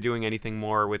 imagine that you're doing anything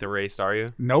more with Erased, are you?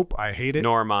 Nope, I hate it.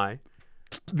 Nor am I.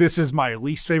 This is my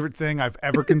least favorite thing I've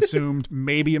ever consumed,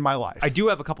 maybe in my life. I do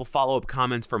have a couple follow-up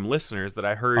comments from listeners that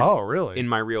I heard Oh, really? in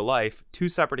my real life. 2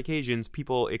 separate occasions,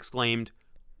 people exclaimed,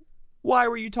 "Why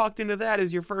were you talked into that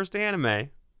as your first anime?"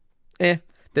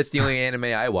 that's the only anime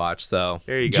I watch. So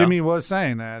There you go. Jimmy was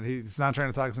saying that. He's not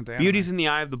trying to talk us into anime. Beauty's in the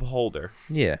eye of the beholder.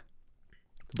 yeah.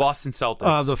 Boston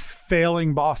Celtics. The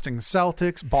failing Boston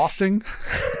Celtics. Boston?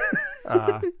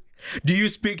 Do you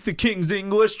speak the King's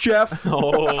English, Jeff?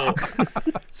 Oh.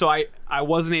 So I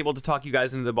wasn't able to talk you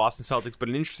guys into the Boston Celtics, but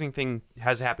an interesting thing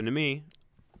has happened to me.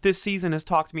 This season has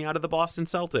talked me out of the Boston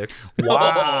Celtics.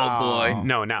 Wow. Oh, boy.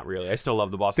 No, not really. I still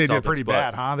love the Boston They Celtics. did pretty but-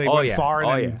 bad, huh? They Oh, went yeah. far and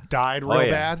Oh, then yeah. died real Oh, yeah.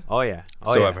 bad. Oh, yeah.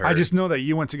 Oh, So yeah. I've heard. I just know that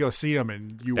you went to go see them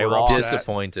and you They were lost. upset.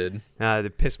 Disappointed. They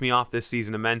pissed me off this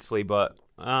season immensely, but,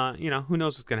 who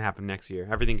knows what's going to happen next year.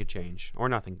 Everything could change, or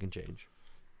nothing can change.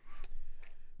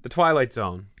 The Twilight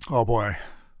Zone. Oh, boy.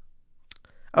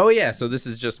 Oh yeah, so this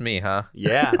is just me, huh?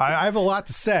 Yeah. I have a lot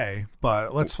to say,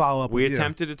 but let's follow up We with you.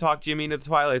 attempted to talk Jimmy into the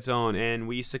Twilight Zone, and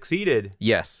we succeeded.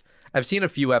 Yes. I've seen a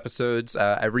few episodes.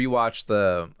 I rewatched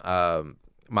the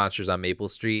Monsters on Maple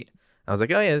Street. I was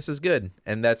like, oh yeah, this is good.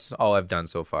 And that's all I've done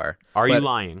so far. Are you But-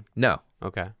 lying? No.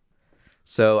 Okay.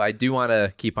 So I do want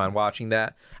to keep on watching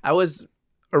that. I was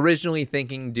originally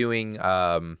thinking doing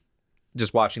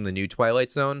just watching the new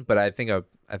Twilight Zone, but I think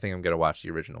I'm gonna watch the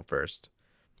original first.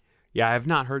 Yeah, I have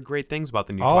not heard great things about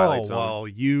the new Twilight Zone. Well,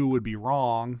 you would be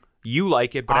wrong. You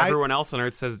like it, but everyone else on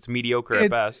Earth says it's mediocre at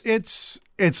best. It's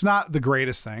not the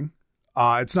greatest thing.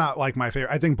 It's not like my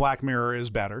favorite. I think Black Mirror is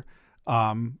better,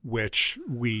 which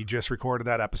we just recorded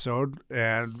that episode,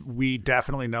 and we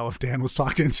definitely know if Dan was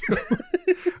talked into.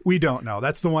 We don't know.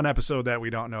 That's the one episode that we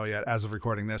don't know yet as of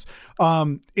recording this.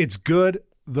 It's good.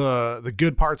 The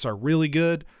good parts are really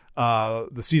good.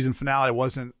 The season finale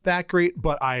wasn't that great,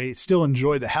 but I still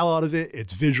enjoyed the hell out of it.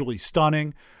 It's visually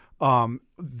stunning.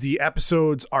 The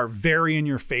episodes are very in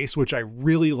your face, which I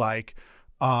really like.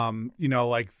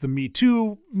 Like the Me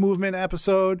Too movement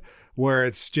episode where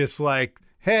it's just like,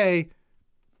 hey,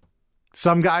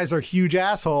 some guys are huge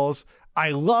assholes.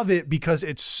 I love it because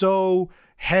it's so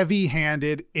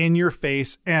heavy-handed, in your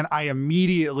face, and I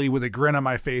immediately, with a grin on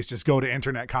my face, just go to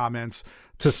internet comments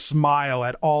to smile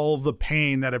at all the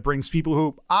pain that it brings people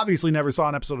who obviously never saw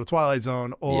an episode of Twilight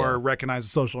Zone or recognize the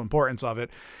social importance of it.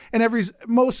 And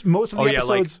most of the episodes,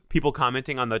 like people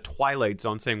commenting on the Twilight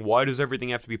Zone saying, "Why does everything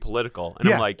have to be political?" And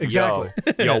Yeah, I'm like, exactly.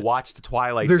 yo, watch the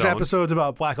Twilight there's Zone. episodes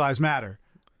about Black Lives Matter,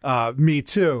 Me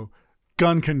Too,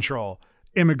 gun control,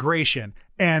 immigration,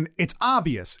 and it's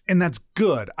obvious, and that's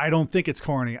good. I don't think it's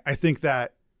corny. I think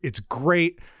that it's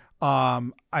great.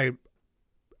 I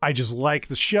just like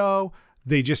the show.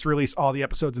 They just released all the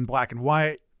episodes in black and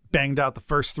white. Banged out the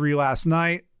first 3 last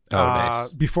night.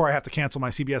 Nice. Before I have to cancel my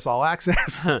CBS All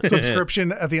Access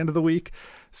subscription at the end of the week.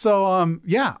 So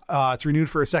it's renewed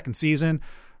for a second season.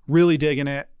 Really digging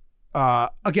it.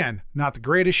 Again, not the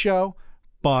greatest show,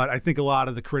 but I think a lot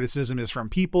of the criticism is from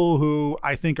people who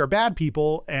I think are bad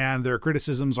people, and their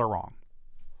criticisms are wrong.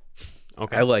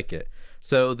 Okay. I like it.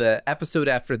 So the episode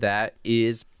after that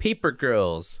is Paper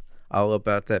Girls. All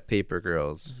about that Paper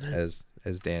Girls, as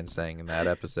Dan sang in that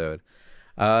episode.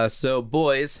 So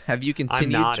boys, have you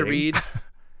continued to read?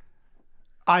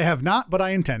 I have not, but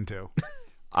I intend to.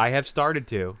 I have started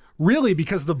to. Really,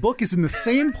 because the book is in the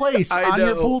same place I on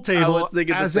your know. pool I table was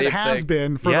thinking the as it same has thing.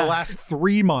 been for Yeah. the last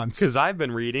 3 months. Because I've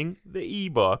been reading the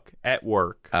ebook at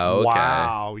work. Oh, okay.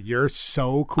 Wow, you're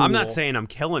so cool. I'm not saying I'm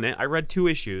killing it. I read 2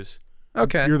 issues,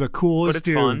 Okay. you're the but coolest it's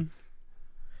dude. fun.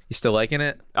 You still liking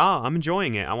it? Oh, I'm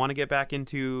enjoying it. I want to get back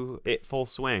into it full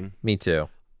swing. Me too.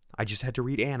 I just had to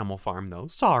read Animal Farm, though.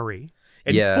 Sorry.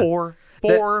 And Yeah. four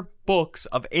books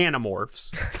of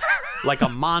Animorphs. Like a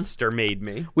monster made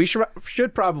me. We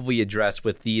should probably address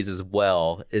with these as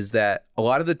well is that a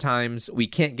lot of the times we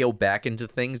can't go back into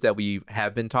things that we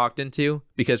have been talked into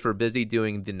because we're busy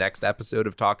doing the next episode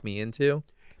of Talk Me Into.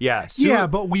 Yeah. Yeah,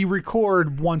 but we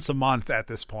record once a month at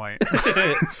this point.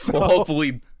 Well,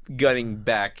 hopefully getting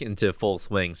back into full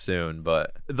swing soon,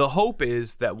 but The hope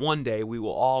is that one day we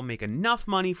will all make enough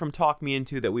money from Talk Me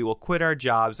Into that we will quit our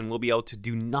jobs and we'll be able to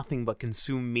do nothing but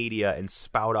consume media and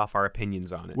spout off our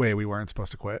opinions on it. Wait, we weren't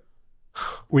supposed to quit?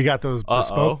 We got those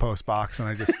bespoke post box, and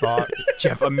I just thought,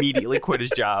 Jeff immediately quit his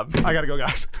job. I gotta go,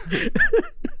 guys.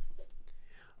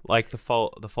 Like the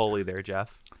Foley there,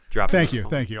 Jeff. Drop Thank you.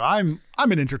 I'm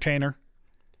an entertainer.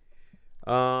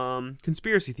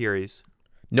 Conspiracy theories.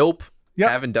 nope. Yep.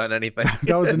 Haven't done anything.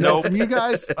 That was a no from you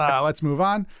guys. Let's move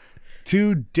on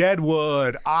to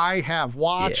Deadwood. I have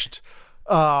watched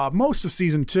most of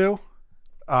season 2.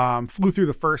 Flew through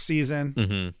the first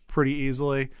season pretty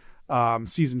easily.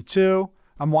 Season 2,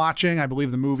 I'm watching. I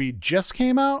believe the movie just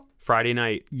came out. Friday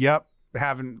night, Yep.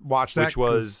 Haven't watched that. which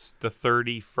was the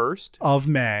 31st. of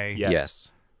May. Yes.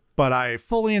 But I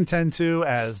fully intend to,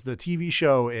 as the TV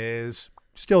show is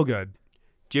still good.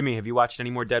 Jimmy, have you watched any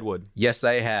more Deadwood? Yes,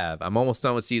 I have. I'm almost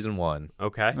done with season 1.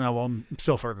 Okay. Well, I'm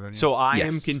still further than you. So I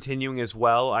am Yes. continuing as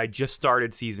well. I just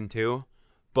started season 2.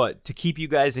 But to keep you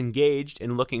guys engaged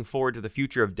and looking forward to the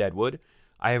future of Deadwood,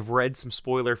 I have read some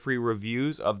spoiler-free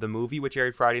reviews of the movie, which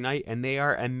aired Friday night, and they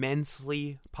are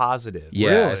immensely positive. Yeah,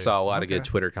 I Really? saw a lot of good Okay.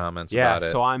 Twitter comments Yeah, about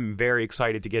it. so I'm very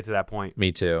excited to get to that point.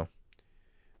 Me too.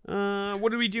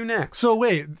 What do we do next? So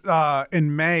wait,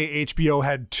 in May, HBO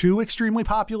had 2 extremely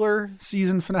popular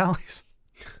season finales,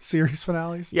 series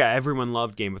finales. Yeah, everyone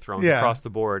loved Game of Thrones Yeah. across the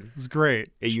board. It was great.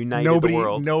 It united the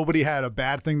world. Nobody had a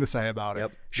bad thing to say about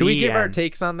Yep. it. Should we The give our end.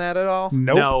 takes on that at all?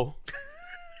 Nope. No.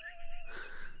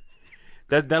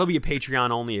 That'll be a Patreon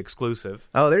only exclusive.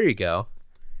 Oh, there you go.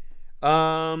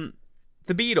 The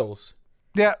Beatles.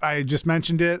 Yeah, I just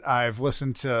mentioned it. I've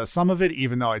listened to some of it,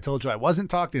 even though I told you I wasn't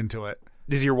talked into it.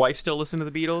 Does your wife still listen to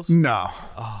the Beatles? No.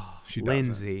 She doesn't.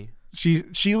 Lindsay.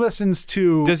 She listens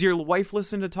to Does your wife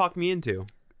listen to Talk Me Into?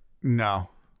 no.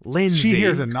 Lindsay. She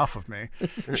hears enough of me.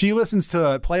 She listens to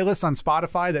playlists on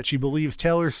Spotify that she believes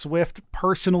Taylor Swift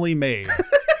personally made.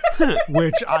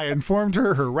 which I informed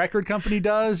her record company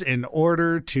does in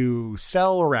order to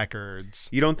sell records.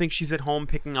 You don't think she's at home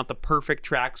picking out the perfect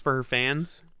tracks for her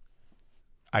fans?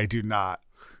 I do not.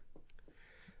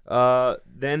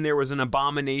 Then there was an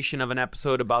abomination of an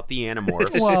episode about the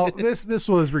Animorphs. Well, this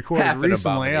was recorded Half an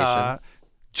recently. abomination.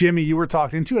 Jimmy, you were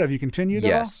talked into it. Have you continued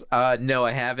Yes. No,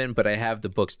 I haven't, but I have the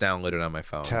books downloaded on my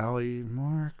phone. at all? Tally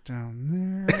mark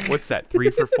down there. What's that,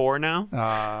 3 for 4 now?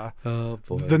 Oh,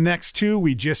 boy. The next two,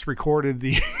 we just recorded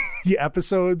the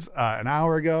episodes an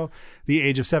hour ago. The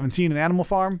Age of 17 and Animal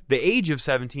Farm. The Age of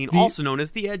 17, also known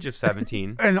as The Edge of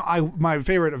 17. And my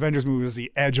favorite Avengers movie was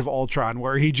The Edge of Ultron,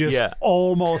 where he just Yeah.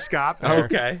 almost got there.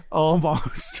 Okay.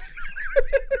 Almost.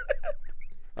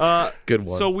 Good one.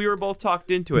 So we were both talked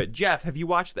into it. Jeff, have you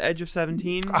watched The Edge of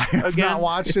 17 I have again? not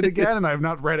watched it again, and I have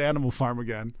not read Animal Farm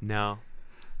again. No.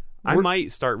 I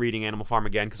might start reading Animal Farm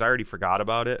again because I already forgot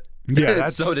about it. Yeah,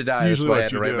 that's so did I. That's usually why I what had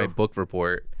to you write do. my book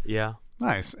report. Yeah.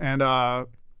 Nice. And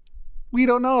we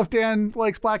don't know if Dan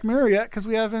likes Black Mirror yet because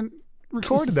we haven't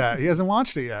recorded that. He hasn't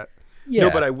watched it yet. Yeah.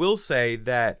 No, but I will say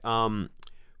that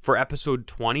for episode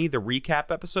 20, the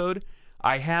recap episode,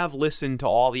 I have listened to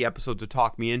all the episodes of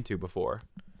Talk Me Into before.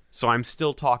 So I'm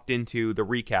still talked into the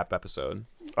recap episode.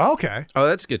 Okay. Oh,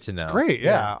 that's good to know. Great.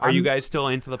 Yeah. Are you guys still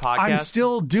into the podcast? I'm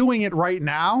still doing it right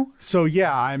now. So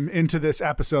yeah, I'm into this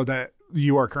episode that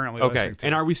you are currently Okay. listening to.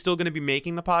 And are we still going to be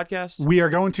making the podcast? We are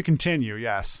going to continue,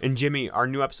 yes. And Jimmy, our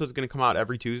new episode's going to come out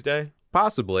every Tuesday?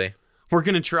 Possibly. We're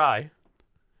going to try.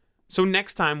 So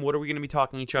next time, what are we going to be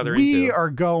talking each other We into? are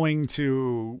going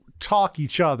to talk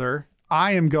each other.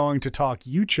 I am going to talk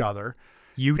each other.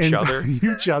 Each other?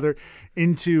 Each other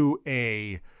into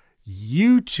a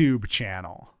YouTube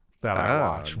channel that I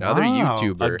watch. Another Wow.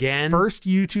 YouTuber. Again? First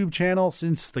YouTube channel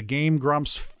since the Game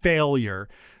Grumps failure,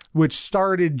 which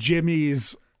started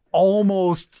Jimmy's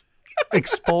almost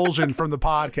expulsion from the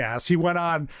podcast. He went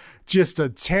on just a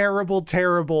terrible,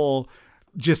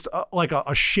 just like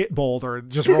a shit boulder,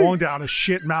 just rolling down a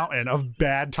shit mountain of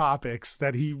bad topics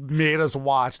that he made us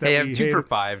watch. That Hey, we I'm 2 for hated.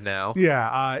 5 now.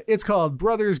 Yeah, it's called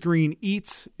Brothers Green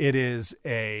Eats. It is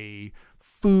a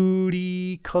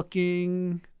foodie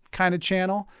cooking kind of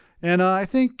channel, and I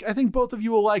think both of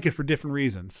you will like it for different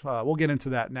reasons. We'll get into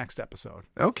that next episode.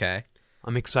 Okay.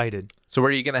 I'm excited. So what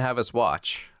are you going to have us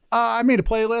watch? I made a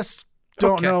playlist.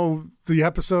 Don't Okay. know the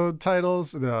episode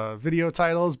titles, the video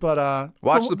titles, but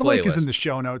Watch the link is in playlist. the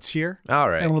show notes here, All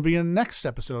right. and it'll be in the next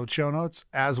episode show notes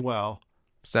as well.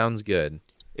 Sounds good.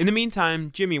 In the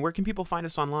meantime, Jimmy, where can people find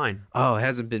us online? Oh, it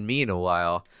hasn't been me in a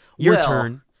while. Your Well,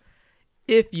 turn.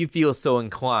 If you feel so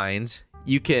inclined,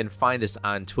 you can find us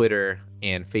on Twitter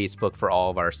and Facebook for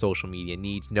all of our social media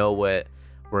needs. Know what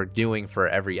we're doing for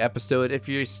every episode. If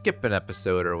you skip an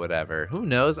episode or whatever, who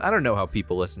knows? I don't know how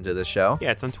people listen to this show.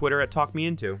 Yeah, it's on Twitter at Talk Me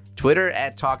Into. Twitter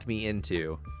at Talk Me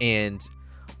Into. And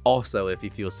also, if you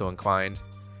feel so inclined,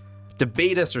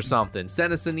 debate us or something.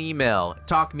 Send us an email,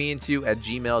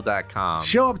 talkmeinto@gmail.com.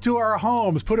 Show up to our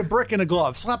homes, put a brick in a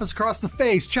glove, slap us across the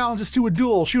face, challenge us to a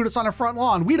duel, shoot us on our front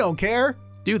lawn. We don't care.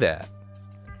 Do that.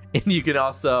 And you can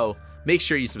also make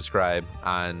sure you subscribe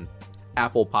on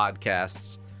Apple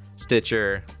Podcasts,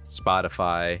 Stitcher,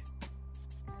 Spotify.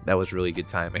 That was really good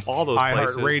timing. All those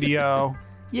places. iHeartRadio.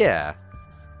 Yeah.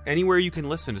 Anywhere you can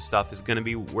listen to stuff is going to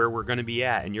be where we're going to be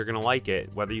at, and you're going to like it,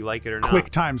 whether you like it or not.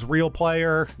 QuickTime's Real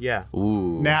Player, Yeah.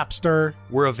 Ooh. Napster.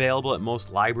 We're available at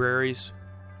most libraries.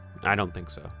 I don't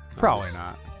think so. Probably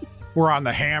not. We're on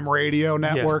the Ham Radio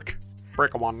Network.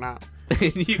 Break them on that.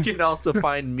 And you can also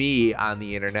find me on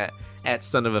the internet at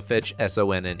Son of a Fitch,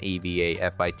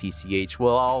 SONNAVAFITCH.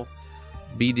 We'll all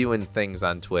be doing things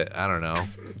on Twitter. I don't know.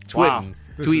 Wow. Tweeting.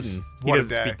 This Tweeting. is- He What a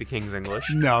doesn't day. speak the King's English.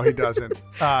 No, he doesn't.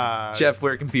 Jeff,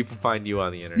 where can people find you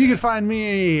on the internet? You can find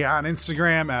me on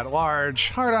Instagram at large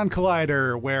Hard on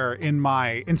Collider, where in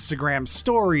my Instagram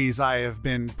stories I have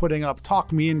been putting up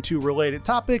Talk Me Into related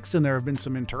topics, and there have been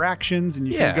some interactions, and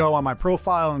you Yeah. can go on my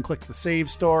profile and click the save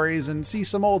stories and see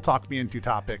some old Talk Me Into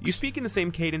topics. You speak in the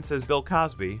same cadence as Bill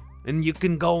Cosby, and you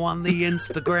can go on the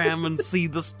Instagram and see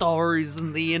the stories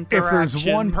and the if interactions.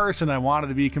 there's one person I wanted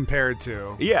to be compared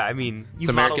to, Yeah, I mean, It's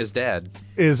America's dad.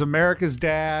 is America's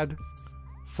dad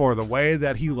for the way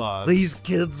that he loves. These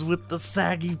kids with the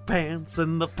saggy pants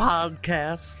and the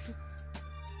podcast.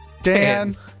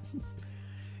 Dan,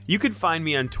 You can find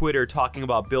me on Twitter talking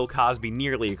about Bill Cosby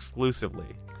nearly exclusively.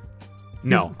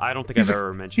 No, I don't think I've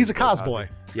ever mentioned he's a Bill Cosby. cosboy.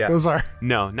 Yeah. Those are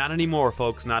No, not anymore,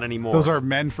 folks. Not anymore. those are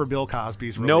men for Bill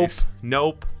Cosby's Nope. release.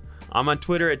 Nope. I'm on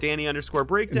Twitter at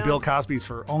Danny_breakdown. And Bill Cosby's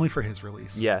only for his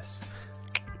release. Yes.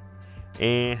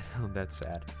 And that's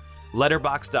sad.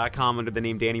 Letterboxd.com under the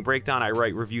name Danny Breakdown. I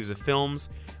write reviews of films.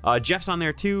 Jeff's on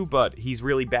there too, but he's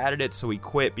really bad at it, so he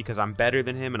quit because I'm better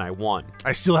than him and I won.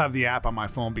 I still have the app on my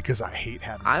phone because I hate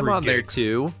having I'm free on there gigs.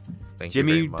 too. Thank you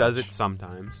very Jimmy much. does it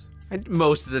sometimes. And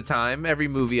most of the time, every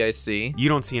movie I see. You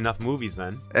don't see enough movies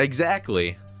then.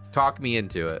 Exactly. Talk me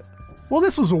into it. Well,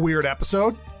 this was a weird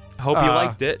episode. Hope you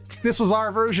liked it. This was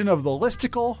our version of the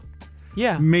Listicle,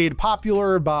 Yeah. made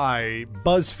popular by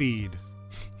BuzzFeed.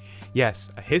 Yes,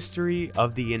 a history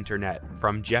of the internet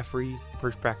from Jeffrey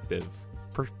perspective.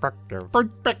 Perspective.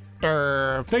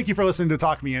 Thank you for listening to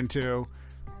Talk Me Into.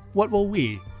 What will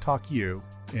we talk you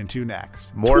into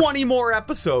next? More. 20 more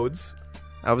episodes.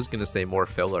 I was gonna say more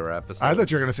filler episodes. I thought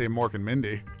you were going to say Mork and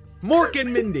Mindy. Mork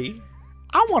and Mindy.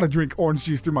 I want to drink orange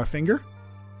juice through my finger.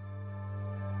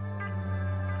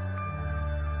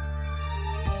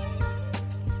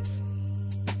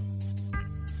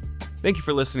 Thank you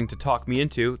for listening to Talk Me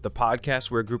Into, the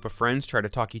podcast where a group of friends try to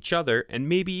talk each other and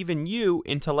maybe even you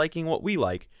into liking what we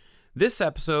like. This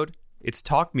episode, it's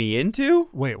Talk Me Into?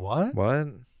 Wait, what? What?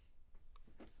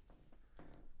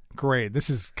 Great. This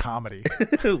is comedy.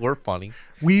 We're funny.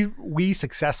 we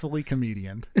successfully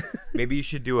comedianed. Maybe you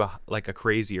should do a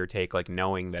crazier take, like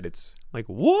knowing that it's like,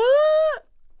 what?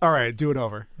 All right, do it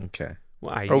over. Okay.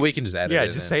 Well, Or we can just edit it. Yeah,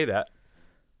 just say that.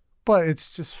 But it's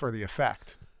just for the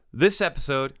effect. This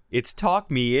episode, it's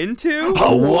Talk Me Into?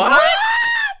 What?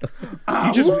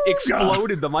 You just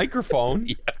exploded the microphone.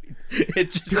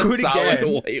 It's just Do a it solid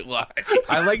again. white line.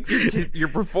 I liked your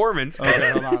performance. but Okay,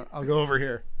 hold on. I'll go over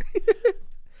here.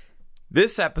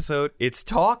 This episode, it's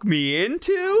Talk Me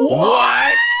Into?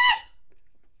 What?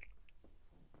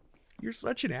 You're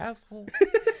such an asshole.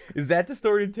 Is that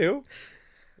distorted too?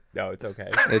 No, it's okay.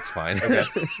 It's fine.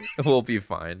 We'll be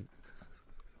fine.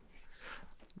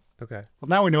 Okay. Well,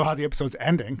 now we know how the episode's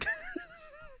ending.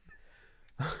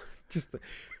 Just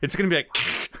it's gonna be like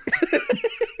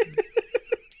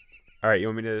all right, you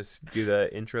want me to do the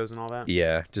intros and all that?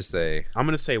 Yeah, just say. I'm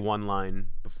gonna say one line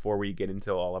before we get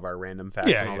into all of our random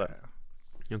facts and all that.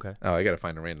 Okay. Oh, I gotta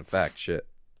find a random fact. Shit.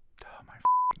 Oh my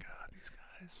god, these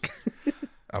guys.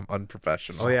 I'm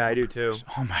unprofessional. Oh yeah, I do too.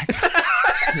 Oh my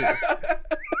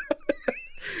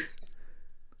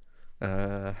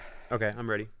god. Okay, I'm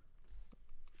ready.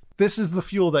 This is the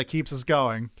fuel that keeps us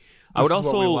going. I would This is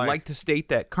what also we like to state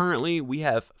that currently we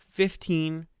have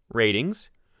 15 ratings.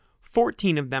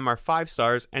 14 of them are 5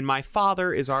 stars, and my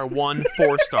father is our 1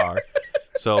 4-star.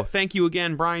 So thank you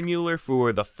again, Brian Mueller,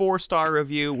 for the 4-star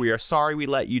review. We are sorry we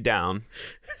let you down.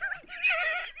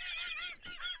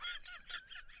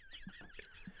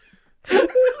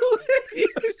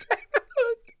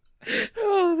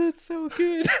 Oh, that's so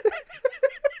good.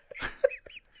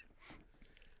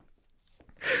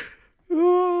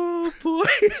 Oh boy.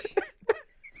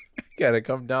 Gotta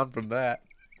come down from that.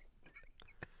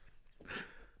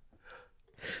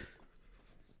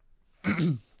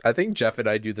 I think Jeff and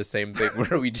I do the same thing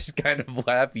where we just kind of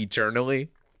laugh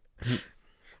eternally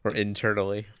or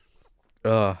internally.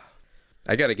 Ugh.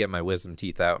 I gotta get my wisdom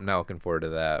teeth out. I'm not looking forward to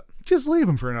that. Just leave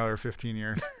them for another 15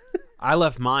 years. I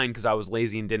left mine because I was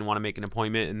lazy and didn't want to make an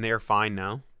appointment, and they're fine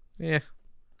now. Yeah.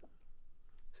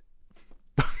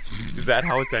 Is that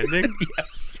how it's ending?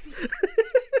 Yes.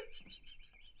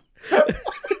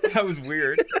 That was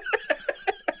weird.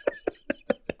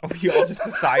 We all just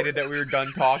decided that we were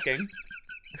done talking.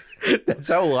 That's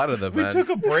how a lot of them We end. took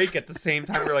a break at the same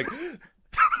time. We were like...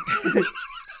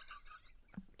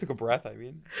 took a breath, I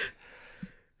mean.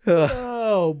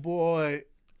 Oh boy.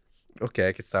 Okay,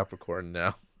 I can stop recording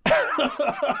now.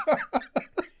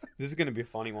 This is going to be a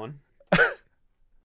funny one.